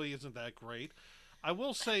Domino's really isn't that great. I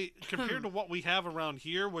will say, compared to what we have around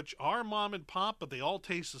here, which are mom and pop, but they all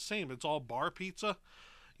taste the same. It's all bar pizza.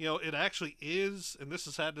 It actually is, and this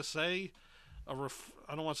is sad to say, I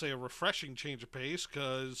don't want to say a refreshing change of pace,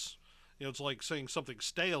 because it's like saying something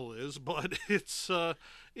stale is, but it's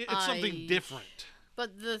something different.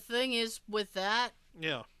 But the thing is with that,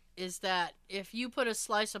 is that if you put a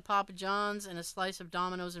slice of Papa John's and a slice of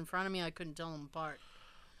Domino's in front of me, I couldn't tell them apart.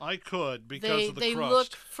 I could because of the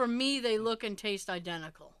crust. They look and taste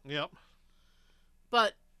identical. Yep.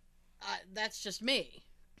 But that's just me,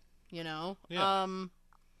 Yeah.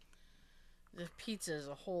 The pizza is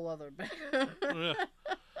a whole other. Yeah.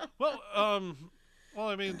 Well,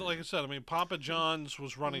 I mean, like I said, Papa John's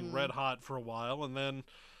was running red hot for a while, and then,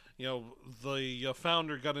 the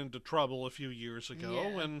founder got into trouble a few years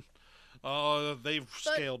ago, and they've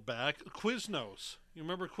scaled back. Quiznos. You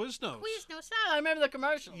remember Quiznos? Quiznos. I remember the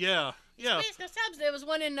commercials. Yeah. Quiznos subs. There was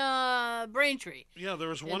one in Braintree. Yeah, there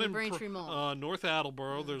was one in Braintree Mall. North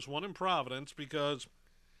Attleboro. There's one in Providence, because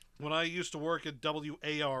when I used to work at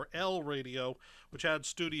WARL Radio, which had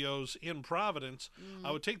studios in Providence,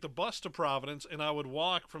 I would take the bus to Providence, and I would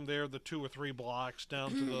walk from there the 2 or 3 blocks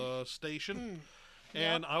down to the station.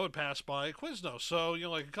 And I would pass by a Quiznos. So,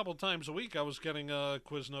 like a couple times a week, I was getting a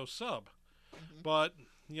Quiznos sub. But,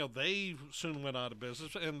 they soon went out of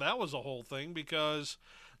business. And that was a whole thing, because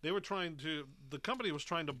the company was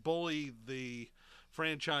trying to bully the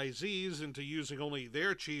franchisees into using only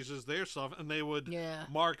their cheeses, their stuff, and they would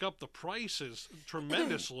mark up the prices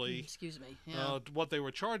tremendously. Excuse me. What they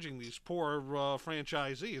were charging these poor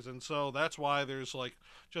franchisees. And so that's why there's like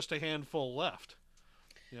just a handful left.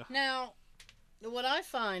 Yeah. Now, what I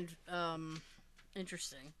find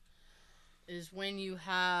interesting is when you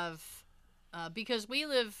have, because we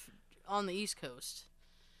live on the East Coast,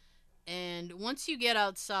 and once you get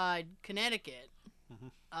outside Connecticut,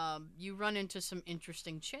 you run into some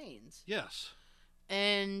interesting chains. Yes.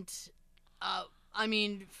 And,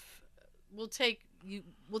 we'll take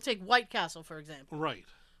White Castle, for example. Right.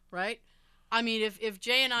 Right? If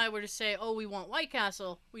Jay and I were to say, oh, we want White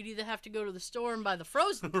Castle, we'd either have to go to the store and buy the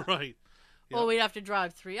frozen kind, Right. or we'd have to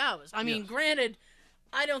drive 3 hours. Yes. Granted,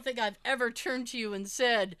 I don't think I've ever turned to you and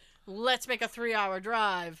said, let's make a 3-hour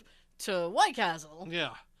drive to White Castle.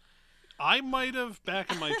 Yeah. I might have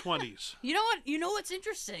back in my 20s. You know what? You know what's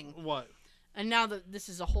interesting? What? And now that this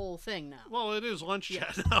is a whole thing now. Well, it is lunch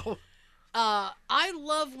chat now. I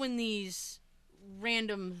love when these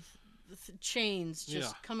random chains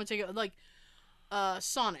just come and take it. Like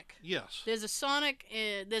Sonic. Yes. There's a Sonic.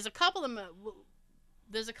 There's a couple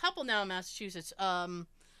now in Massachusetts. A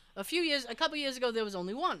couple years ago, there was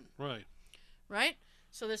only one. Right. Right?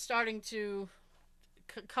 So they're starting to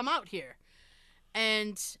come out here.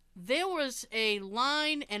 And there was a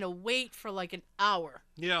line and a wait for like an hour.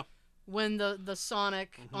 Yeah. when the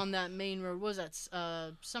Sonic on that main road, what was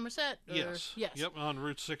that Somerset? Yes. Yes. Yep, on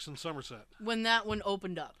Route 6 in Somerset. When that one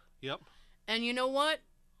opened up. Yep. And you know what?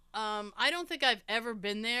 I don't think I've ever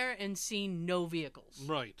been there and seen no vehicles.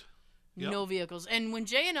 Right. Yep. No vehicles. And when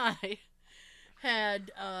Jay and I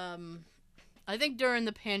had, I think during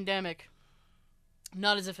the pandemic,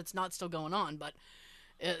 not as if it's not still going on, but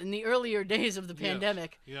in the earlier days of the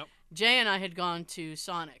pandemic, Yep. Jay and I had gone to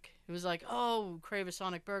Sonic. It was like, oh, crave a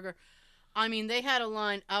Sonic burger. I mean, they had a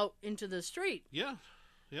line out into the street. Yeah.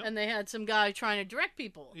 Yep. And they had some guy trying to direct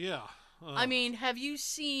people. Yeah. I mean, have you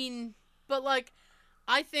seen... But, like,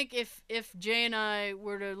 I think if Jay and I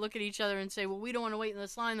were to look at each other and say, well, we don't want to wait in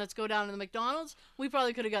this line, let's go down to the McDonald's, we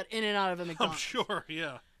probably could have got in and out of a I'm McDonald's. sure,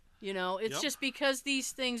 yeah. You know, it's Yep. just because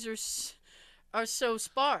these things are so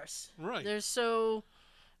sparse. Right. They're so...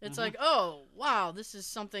 It's like, oh, wow, this is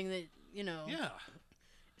something that, you know... Yeah.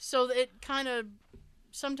 So it kind of...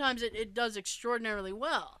 Sometimes it does extraordinarily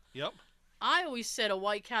well. Yep. I always said a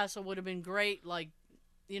White Castle would have been great, like,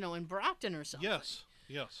 you know, in Brockton or something. Yes.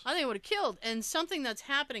 Yes. I think it would have killed. And something that's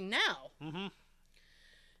happening now Mm-hmm.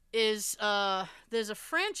 is there's a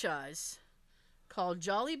franchise called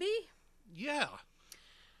Jollibee, Yeah.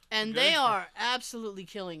 and Okay. they are absolutely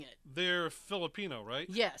killing it. They're Filipino, right?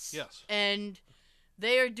 Yes. Yes. And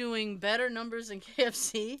they are doing better numbers than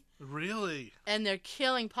KFC, Really? and they're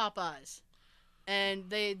killing Popeyes. And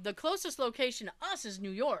the closest location to us is New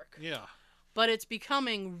York, Yeah. but it's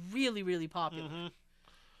becoming really, really popular. Mm-hmm.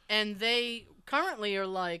 And they currently are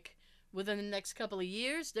like, within the next couple of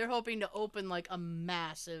years, they're hoping to open like a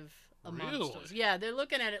massive amount of Really? stores. Yeah, they're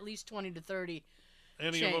looking at least 20 to 30.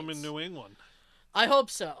 Any of them in Chains. New England? I hope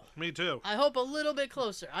so. Me too. I hope a little bit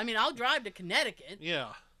closer. I mean, I'll drive to Connecticut,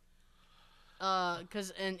 Yeah.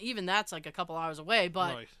 and even that's like a couple hours away,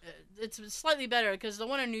 but Right. it's slightly better because the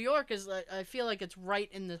one in New York is, I feel like it's right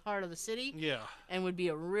in the heart of the city Yeah. and would be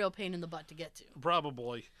a real pain in the butt to get to.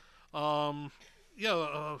 Probably.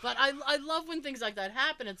 Yeah. But I love when things like that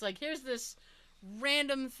happen. It's like, here's this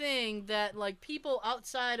random thing that like people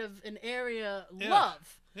outside of an area Yeah.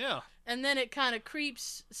 love. Yeah. And then it kind of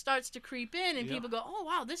starts to creep in, and Yeah. people go, oh,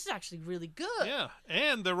 wow, this is actually really good. Yeah.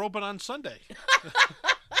 And they're open on Sunday.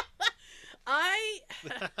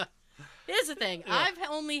 Here's the thing. Yeah. I've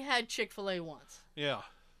only had Chick-fil-A once, Yeah.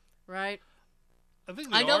 right? I think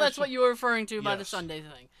I know that's what you were referring to by the Yes. Sunday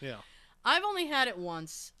thing. Yeah. I've only had it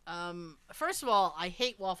once. First of all, I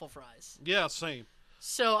hate waffle fries. Yeah. Same.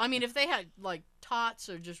 So, I mean, if they had, like, tots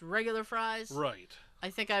or just regular fries, Right. I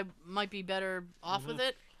think I might be better off with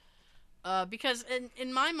it. Because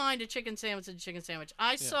in my mind, a chicken sandwich is a chicken sandwich.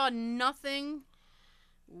 I saw nothing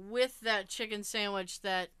with that chicken sandwich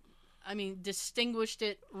that, I mean, distinguished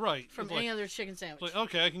it Right. from It's any like, other chicken sandwich. like,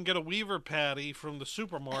 okay, I can get a Weaver patty from the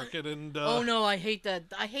supermarket and. Oh no, I hate that.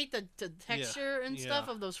 I hate the texture and yeah. stuff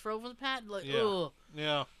of those frozen pat. Like, Yeah. ugh,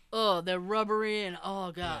 Yeah. oh, they're rubbery and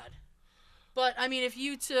oh god. But I mean, if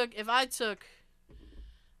I took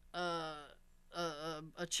a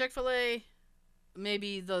Chick-fil-A,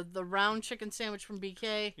 maybe the round chicken sandwich from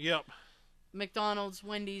BK, Yep. McDonald's,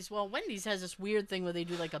 Wendy's. Well, Wendy's has this weird thing where they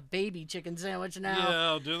do like a baby chicken sandwich now.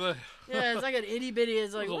 Yeah. Do they? Yeah, it's like an itty bitty.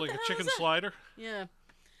 It's like, Is it what like the a hell chicken is that? slider? Yeah.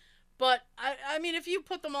 But I mean, if you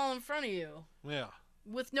put them all in front of you Yeah.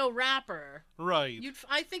 with no wrapper, Right.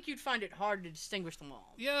 I think you'd find it hard to distinguish them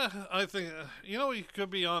all. Yeah, I think you could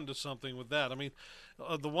be onto something with that. I mean,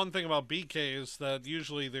 the one thing about BK is that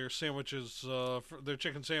usually their sandwiches, their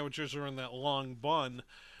chicken sandwiches, are in that long bun,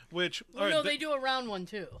 which Oh, no, they do a round one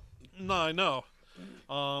too. No, I know.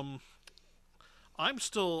 I'm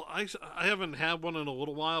still I haven't had one in a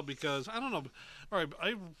little while because I don't know. All right,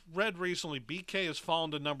 I read recently BK has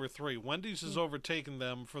fallen to number 3. Wendy's has overtaken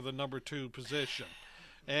them for the number 2 position,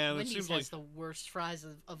 and Wendy's it seems has like the worst fries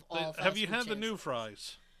of all. have fast you food had the chains. new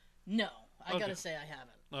fries? No, I Okay. gotta say I haven't.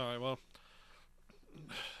 All right, well.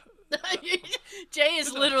 Jay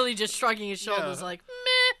is literally just shrugging his shoulders, Yeah. like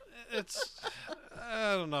meh. It's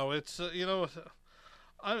I don't know. It's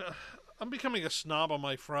I'm becoming a snob on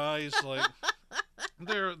my fries. Like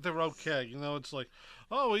they're okay. It's like,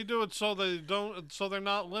 oh, we do it so they're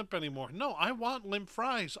not limp anymore. No, I want limp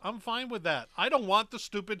fries. I'm fine with that. I don't want the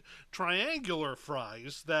stupid triangular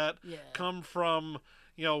fries that Yeah. come from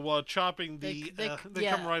chopping the. They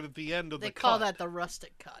come right at the end of They the call cut. that the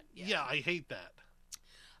rustic cut. Yeah, I hate that.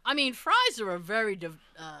 I mean, fries are a very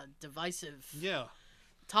divisive Yeah.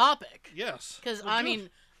 topic. Yes. Because, They're I good. mean,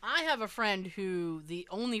 I have a friend who the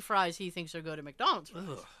only fries he thinks are good are McDonald's fries.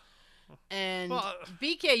 Ugh. And Well,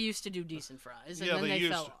 BK used to do decent fries, and yeah, then they they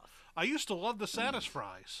used fell to. off. I used to love the Satis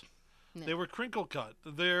fries. Yeah. They were crinkle cut.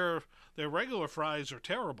 Their regular fries are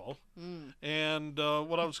terrible. And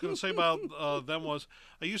what I was going to say about them was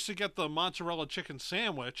I used to get the mozzarella chicken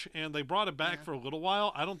sandwich, and they brought it back for a little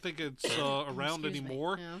while. I don't think it's around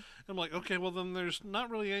anymore. Yeah. I'm like, okay, well then there's not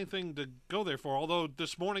really anything to go there for. Although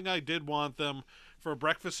this morning I did want them for a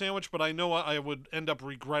breakfast sandwich, but I know I would end up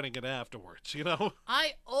regretting it afterwards. You know?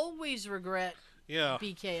 I always regret Yeah.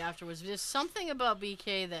 BK afterwards. There's something about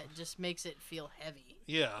BK that just makes it feel heavy.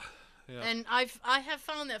 Yeah. Yeah. And I have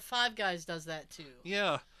found that Five Guys does that too.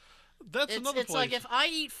 Yeah. That's another It's place. like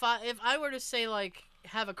if I were to say like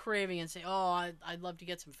have a craving and say, oh, I'd love to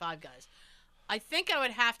get some Five Guys, I think I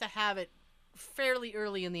would have to have it fairly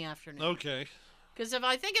early in the afternoon. Okay. Because if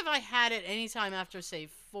I had it anytime after say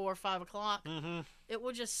 4 or 5 o'clock,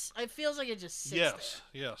 it feels like it just sits Yes.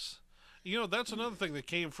 Yes. You know, that's another thing that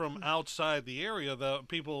came from outside the area that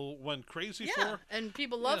people went crazy there. Yeah, for. and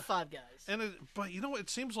people love Five Guys. But you know, it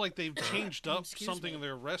seems like they've changed up Excuse something me. in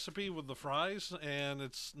their recipe with the fries, and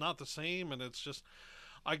it's not the same. And it's just,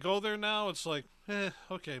 I go there now. It's like,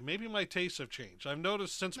 okay, maybe my tastes have changed. I've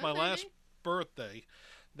noticed since my last birthday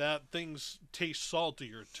that things taste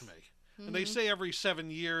saltier to me. And they say every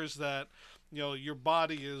 7 years that, you know, your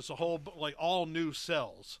body is a whole like all new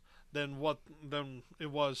cells than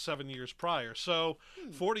it was 7 years prior. So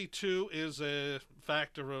 42 is a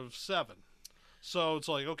factor of 7. So it's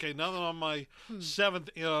like, okay, now that I'm my 7th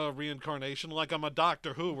reincarnation, like I'm a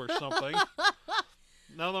Doctor Who or something.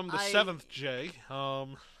 Now that I'm the 7th J.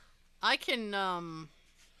 I can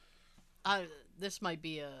this might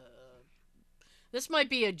be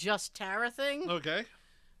a just Tara thing. Okay.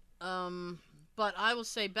 But I will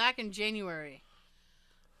say back in January,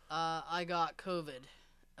 I got COVID.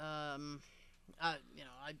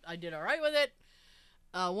 I did all right with it.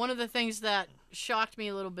 One of the things that shocked me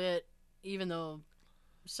a little bit, even though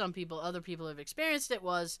other people have experienced it,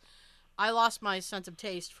 was I lost my sense of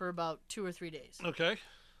taste for about 2 or 3 days. Okay.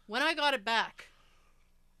 When I got it back,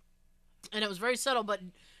 and it was very subtle, but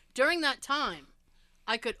during that time,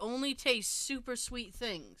 I could only taste super sweet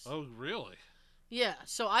things. Oh, really? Yeah,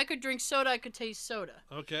 so I could drink soda, I could taste soda.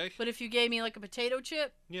 Okay. But if you gave me like a potato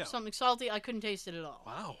chip, Yeah. something salty, I couldn't taste it at all.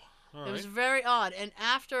 Wow. All It right. was very odd. And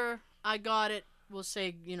after I got it, we'll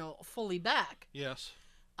say, fully back, Yes.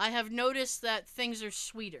 I have noticed that things are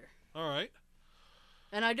sweeter. All right.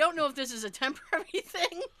 And I don't know if this is a temporary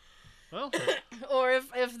thing Well, or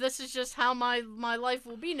if this is just how my life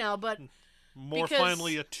will be now, but more Because-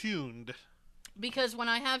 finely attuned. because when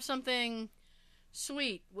I have something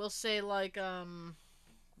sweet, we'll say like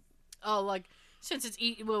since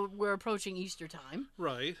we're approaching Easter time,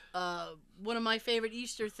 Right. one of my favorite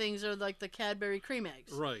Easter things are like the Cadbury cream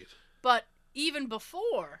eggs. Right. But even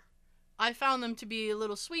before, I found them to be a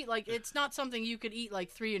little sweet. Like, it's not something you could eat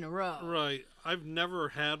like 3 in a row. Right. I've never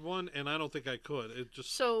had one, and I don't think I could. It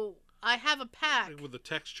just So I have a pack. with the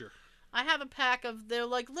texture. I have a pack of they're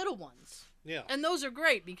like little ones, Yeah. and those are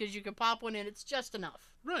great because you can pop one in. It's just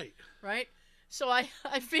enough, Right. right? So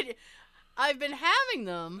I've been having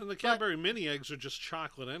them. And the Cadbury mini eggs are just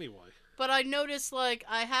chocolate anyway. But I noticed like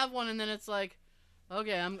I have one, and then it's like,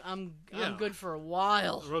 okay, I'm Yeah. good for a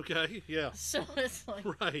while. Okay. Yeah. So it's like.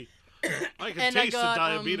 Right. I can And I taste got, the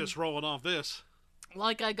diabetes rolling off this.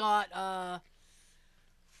 Like I got,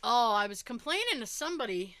 I was complaining to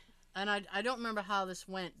somebody, and I don't remember how this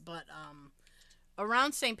went, but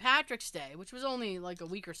around St. Patrick's Day, which was only like a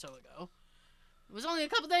week or so ago. It was only a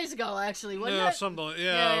couple days ago, actually, wasn't Yeah, it? something like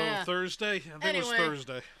Yeah. Thursday. I think it was Anyway.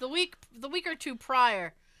 Thursday. The week or two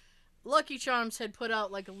prior, Lucky Charms had put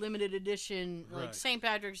out like a limited edition, like Right. St.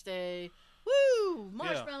 Patrick's Day, woo,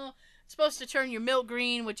 marshmallow. It's supposed to turn your milk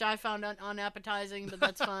green, which I found unappetizing, but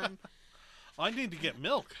that's fun. I need to get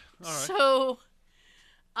milk. All right. So,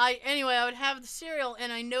 I would have the cereal,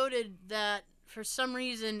 and I noted that for some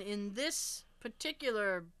reason in this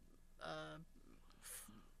particular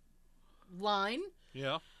line,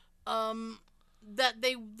 Yeah. that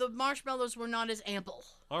the marshmallows were not as ample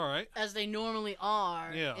All right. as they normally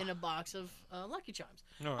are Yeah. in a box of Lucky Charms.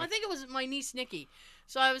 All I right. think it was my niece Nikki.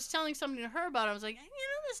 So I was telling something to her about it. I was like,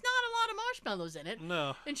 there's not a lot of marshmallows in it.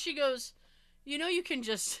 No. And she goes, you can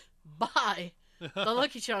just buy the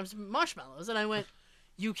Lucky Charms marshmallows. And I went,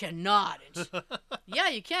 you cannot. And yeah,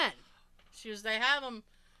 you can. She goes, they have them.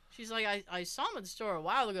 She's like, I saw them at the store a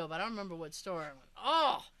while ago, but I don't remember what store. I went,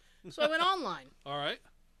 oh. So I went online. All right.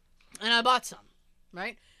 And I bought some,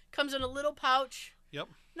 right? Comes in a little pouch. Yep.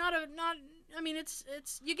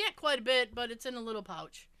 It's you get quite a bit, but it's in a little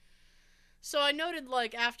pouch. So I noted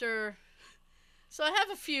so I have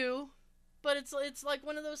a few, but it's like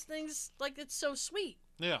one of those things, like it's so sweet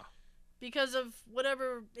Yeah. because of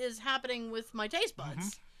whatever is happening with my taste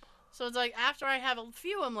buds. So it's like after I have a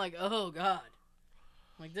few, I'm like, oh god,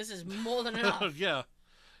 like this is more than enough. Yeah,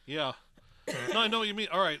 yeah. No, I know what you mean.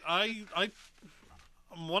 All right,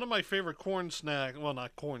 one of my favorite corn snack, well,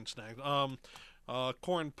 not corn snacks,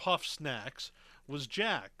 corn puff snacks was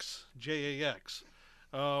Jax, Jax,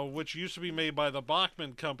 which used to be made by the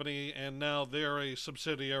Bachman Company, and now they're a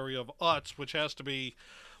subsidiary of Utz, which has to be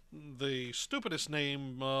the stupidest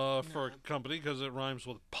name for a company because it rhymes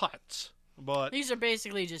with putz. But These are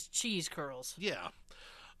basically just cheese curls. yeah.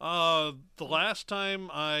 The last time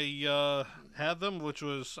I had them, which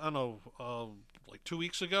was, I don't know, like 2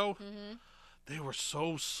 weeks ago, Mm-hmm. they were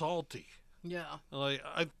so salty. Yeah. Like,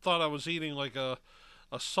 I thought I was eating like a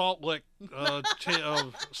Salt Lick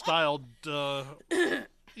styled,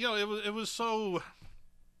 it was so,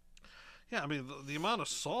 yeah, I mean, the amount of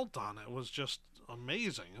salt on it was just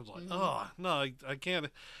amazing. It was like, oh, no, I can't.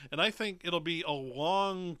 And I think it'll be a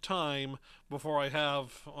long time before I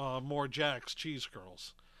have more Jack's cheese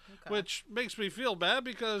curls. Okay. Which makes me feel bad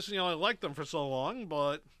because, I liked them for so long,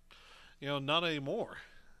 but, not anymore.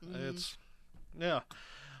 It's, yeah.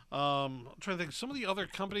 I'm trying to think, some of the other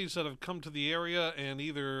companies that have come to the area and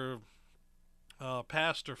either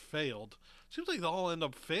passed or failed, seems like they all end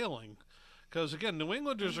up failing. Because, again, New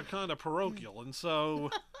Englanders are kind of parochial, and so...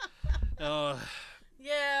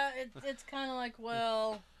 yeah, it's kind of like,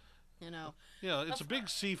 well, Yeah, it's a big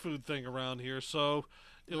seafood thing around here, so...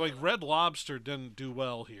 like Red Lobster didn't do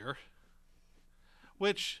well here,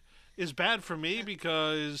 which is bad for me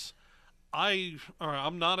because I'm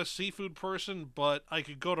not a seafood person, but I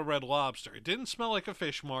could go to Red Lobster. It didn't smell like a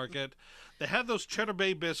fish market. They had those Cheddar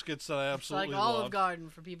Bay biscuits that I absolutely it's like Olive love. Garden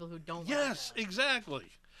for people who don't. Yes, like that. exactly.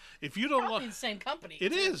 If you don't Probably like, the same company.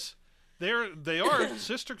 it too. is. They are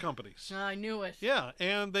sister companies. I knew it. Yeah,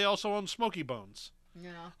 and they also own Smoky Bones.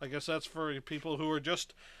 Yeah. I guess that's for people who are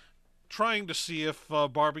just trying to see if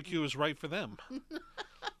barbecue is right for them.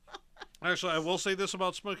 Actually, I will say this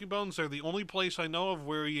about Smoky Bones. They're the only place I know of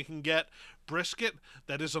where you can get brisket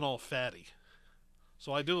that isn't all fatty.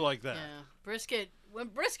 So I do like that. Yeah. Brisket. When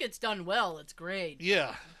brisket's done well, it's great.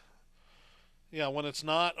 Yeah. Yeah, when it's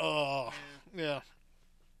not, yeah.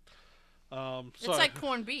 It's like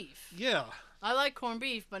corned beef. Yeah. I like corned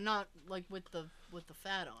beef, but not like with the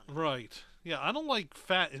fat on it. Right. Yeah, I don't like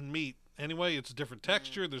fat in meat. Anyway, it's a different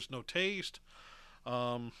texture. There's no taste.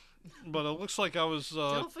 But it looks like I was...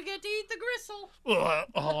 Don't forget to eat the gristle.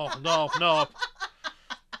 oh,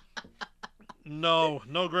 no.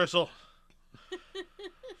 No gristle.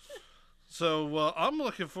 So I'm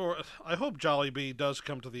looking for... I hope Jollibee does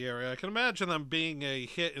come to the area. I can imagine them being a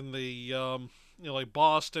hit in the, like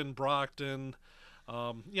Boston, Brockton.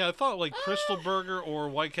 Yeah, I thought like Crystal Burger or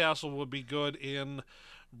White Castle would be good in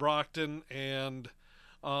Brockton, and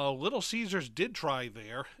Little Caesars did try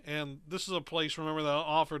there, and this is a place, remember, that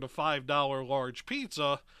offered a $5 large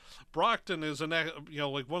pizza. Brockton is like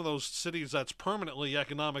one of those cities that's permanently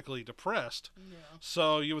economically depressed,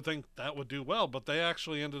 so you would think that would do well, but they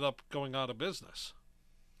actually ended up going out of business.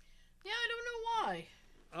 Yeah, I don't know why.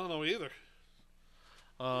 I don't know either.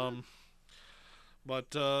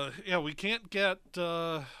 But yeah, we can't get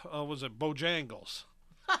was it Bojangles?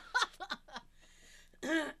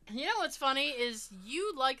 You know what's funny is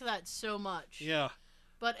you like that so much. Yeah.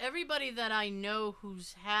 But everybody that I know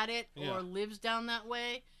who's had it or lives down that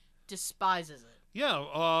way despises it. Yeah,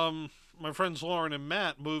 my friends Lauren and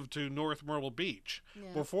Matt moved to North Myrtle Beach.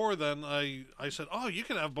 Yeah. Before then, I said, oh, you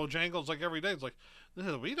can have Bojangles like every day. It's like,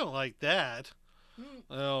 no, we don't like that.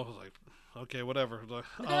 Oh, I was like, okay, whatever.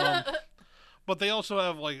 But they also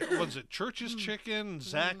have, like, what's it, Church's Chicken,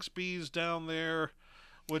 Zaxby's down there,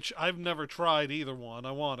 which I've never tried either one.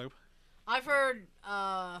 I want to. I've heard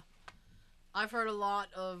a lot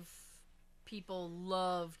of people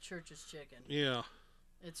love Church's Chicken. Yeah.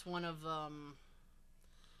 It's one of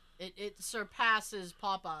it surpasses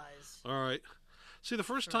Popeyes. All right. See, the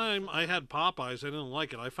first time I had Popeyes, I didn't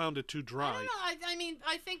like it. I found it too dry. I don't know. I mean,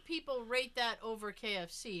 I think people rate that over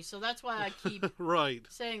KFC, so that's why I keep right.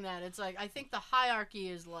 saying that. It's like I think the hierarchy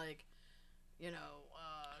is like,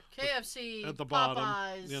 KFC at the Popeyes,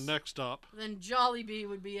 bottom. Yeah, next up. Then Jollibee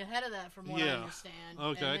would be ahead of that, from what I understand.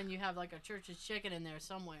 Okay. And then you have like a Church's Chicken in there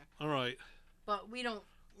somewhere. All right. But we don't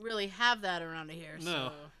really have that around here. No.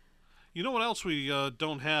 So. You know what else we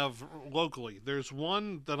don't have locally? There's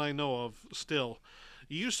one that I know of still.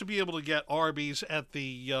 You used to be able to get Arby's at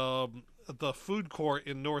the food court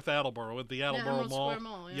in North Attleboro, at the Attleboro Mall. Square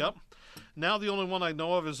Mall. Yeah. Yep. Now the only one I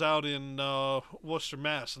know of is out in Worcester,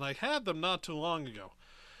 Mass. And I had them not too long ago.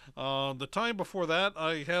 The time before that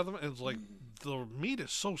I had them, it was like the meat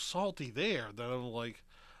is so salty there that I'm like,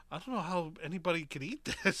 I don't know how anybody could eat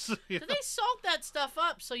this. Do they salt that stuff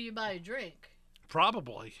up so you buy a drink?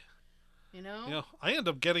 Probably. You know? Yeah, I end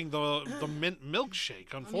up getting the mint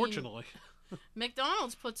milkshake, unfortunately.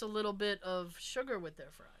 McDonald's puts a little bit of sugar with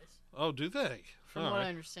their fries. Oh, do they? From what I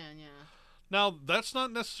understand, yeah. Now, that's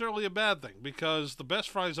not necessarily a bad thing, because the best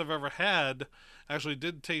fries I've ever had actually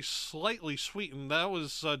did taste slightly sweetened. That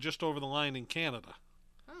was just over the line in Canada.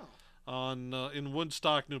 Oh. In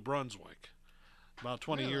Woodstock, New Brunswick. About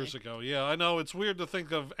 20 Really? years ago. Yeah, I know, it's weird to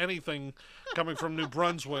think of anything coming from New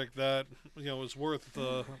Brunswick that, is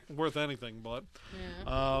worth anything, but...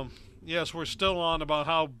 Yeah. Yes, we're still on about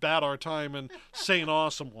how bad our time in St.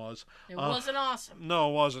 Awesome was. It wasn't awesome. No,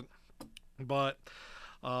 it wasn't. But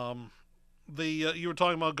you were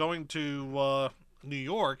talking about going to New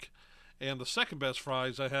York, and the second best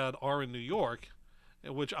fries I had are in New York,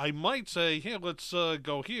 which I might say, hey, let's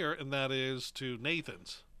go here, and that is to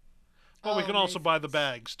Nathan's. But we can also buy the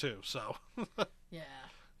bags too. So. Yeah.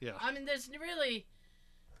 Yeah. I mean, there's really.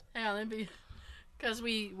 Hang on, let me. Because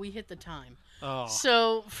we hit the time. Oh.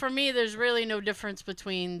 So for me, there's really no difference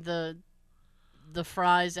between the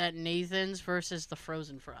fries at Nathan's versus the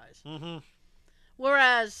frozen fries. Mm-hmm.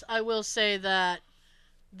 Whereas I will say that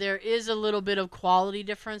there is a little bit of quality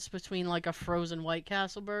difference between like a frozen White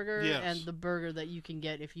Castle burger and the burger that you can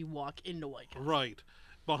get if you walk into White Castle. Right.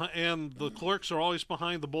 And the clerks are always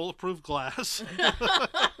behind the bulletproof glass.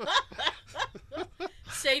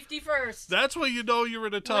 Safety first. That's when you know you're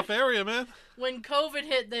in a tough area, man. When COVID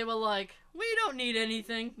hit, they were like, we don't need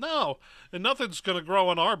anything. No, and nothing's going to grow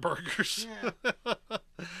on our burgers. Yeah.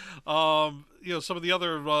 Some of the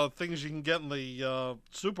other things you can get in the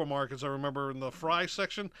supermarkets, I remember in the fry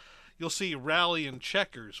section, you'll see Rally and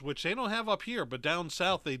Checkers, which they don't have up here, but down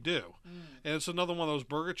south they do. And it's another one of those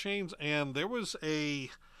burger chains, and there was a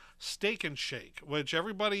Steak and Shake, which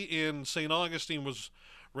everybody in St. Augustine was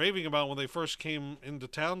raving about when they first came into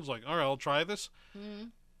town. It's like, all right, I'll try this.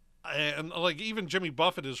 And like even Jimmy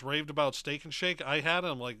Buffett has raved about Steak and Shake. I had it.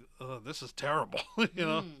 I'm like, this is terrible,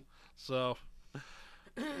 So,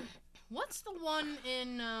 what's the one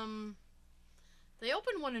in? They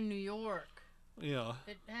opened one in New York. Yeah.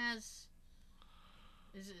 It has.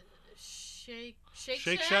 Is it Shake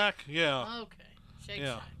Shack? Yeah. Okay, Shake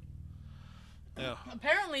Yeah. Shack. Yeah.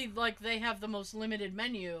 Apparently, like they have the most limited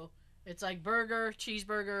menu. It's like burger,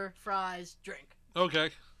 cheeseburger, fries, drink.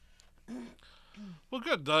 Okay. Well,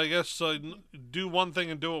 good. I guess do one thing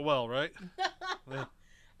and do it well, right? Yeah.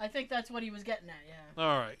 I think that's what he was getting at, yeah.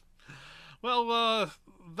 All right. Well,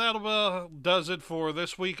 that does it for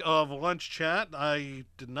this week of Lunch Chat. I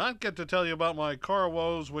did not get to tell you about my car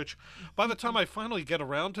woes, which by the time I finally get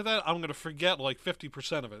around to that, I'm going to forget like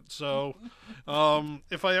 50% of it. So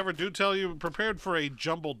if I ever do tell you, prepared for a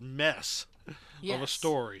jumbled mess of a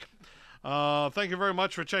story. Thank you very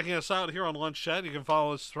much for checking us out here on Lunch Chat. You can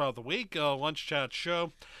follow us throughout the week, Lunch Chat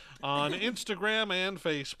Show, on Instagram and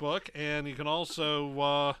Facebook. And you can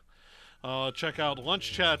also check out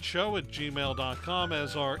lunchchatshow@gmail.com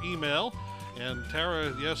as our email. And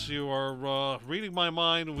Tara, yes, you are reading my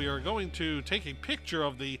mind. We are going to take a picture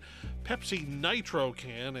of the Pepsi Nitro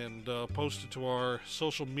can and post it to our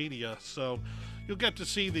social media. So you'll get to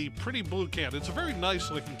see the pretty blue can. It's a very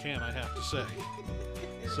nice looking can, I have to say.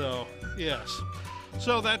 So, yes.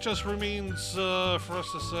 So that just remains for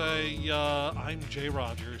us to say, I'm Jay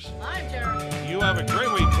Rogers. I'm Tara. You have a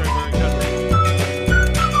great week, Cranberry Country.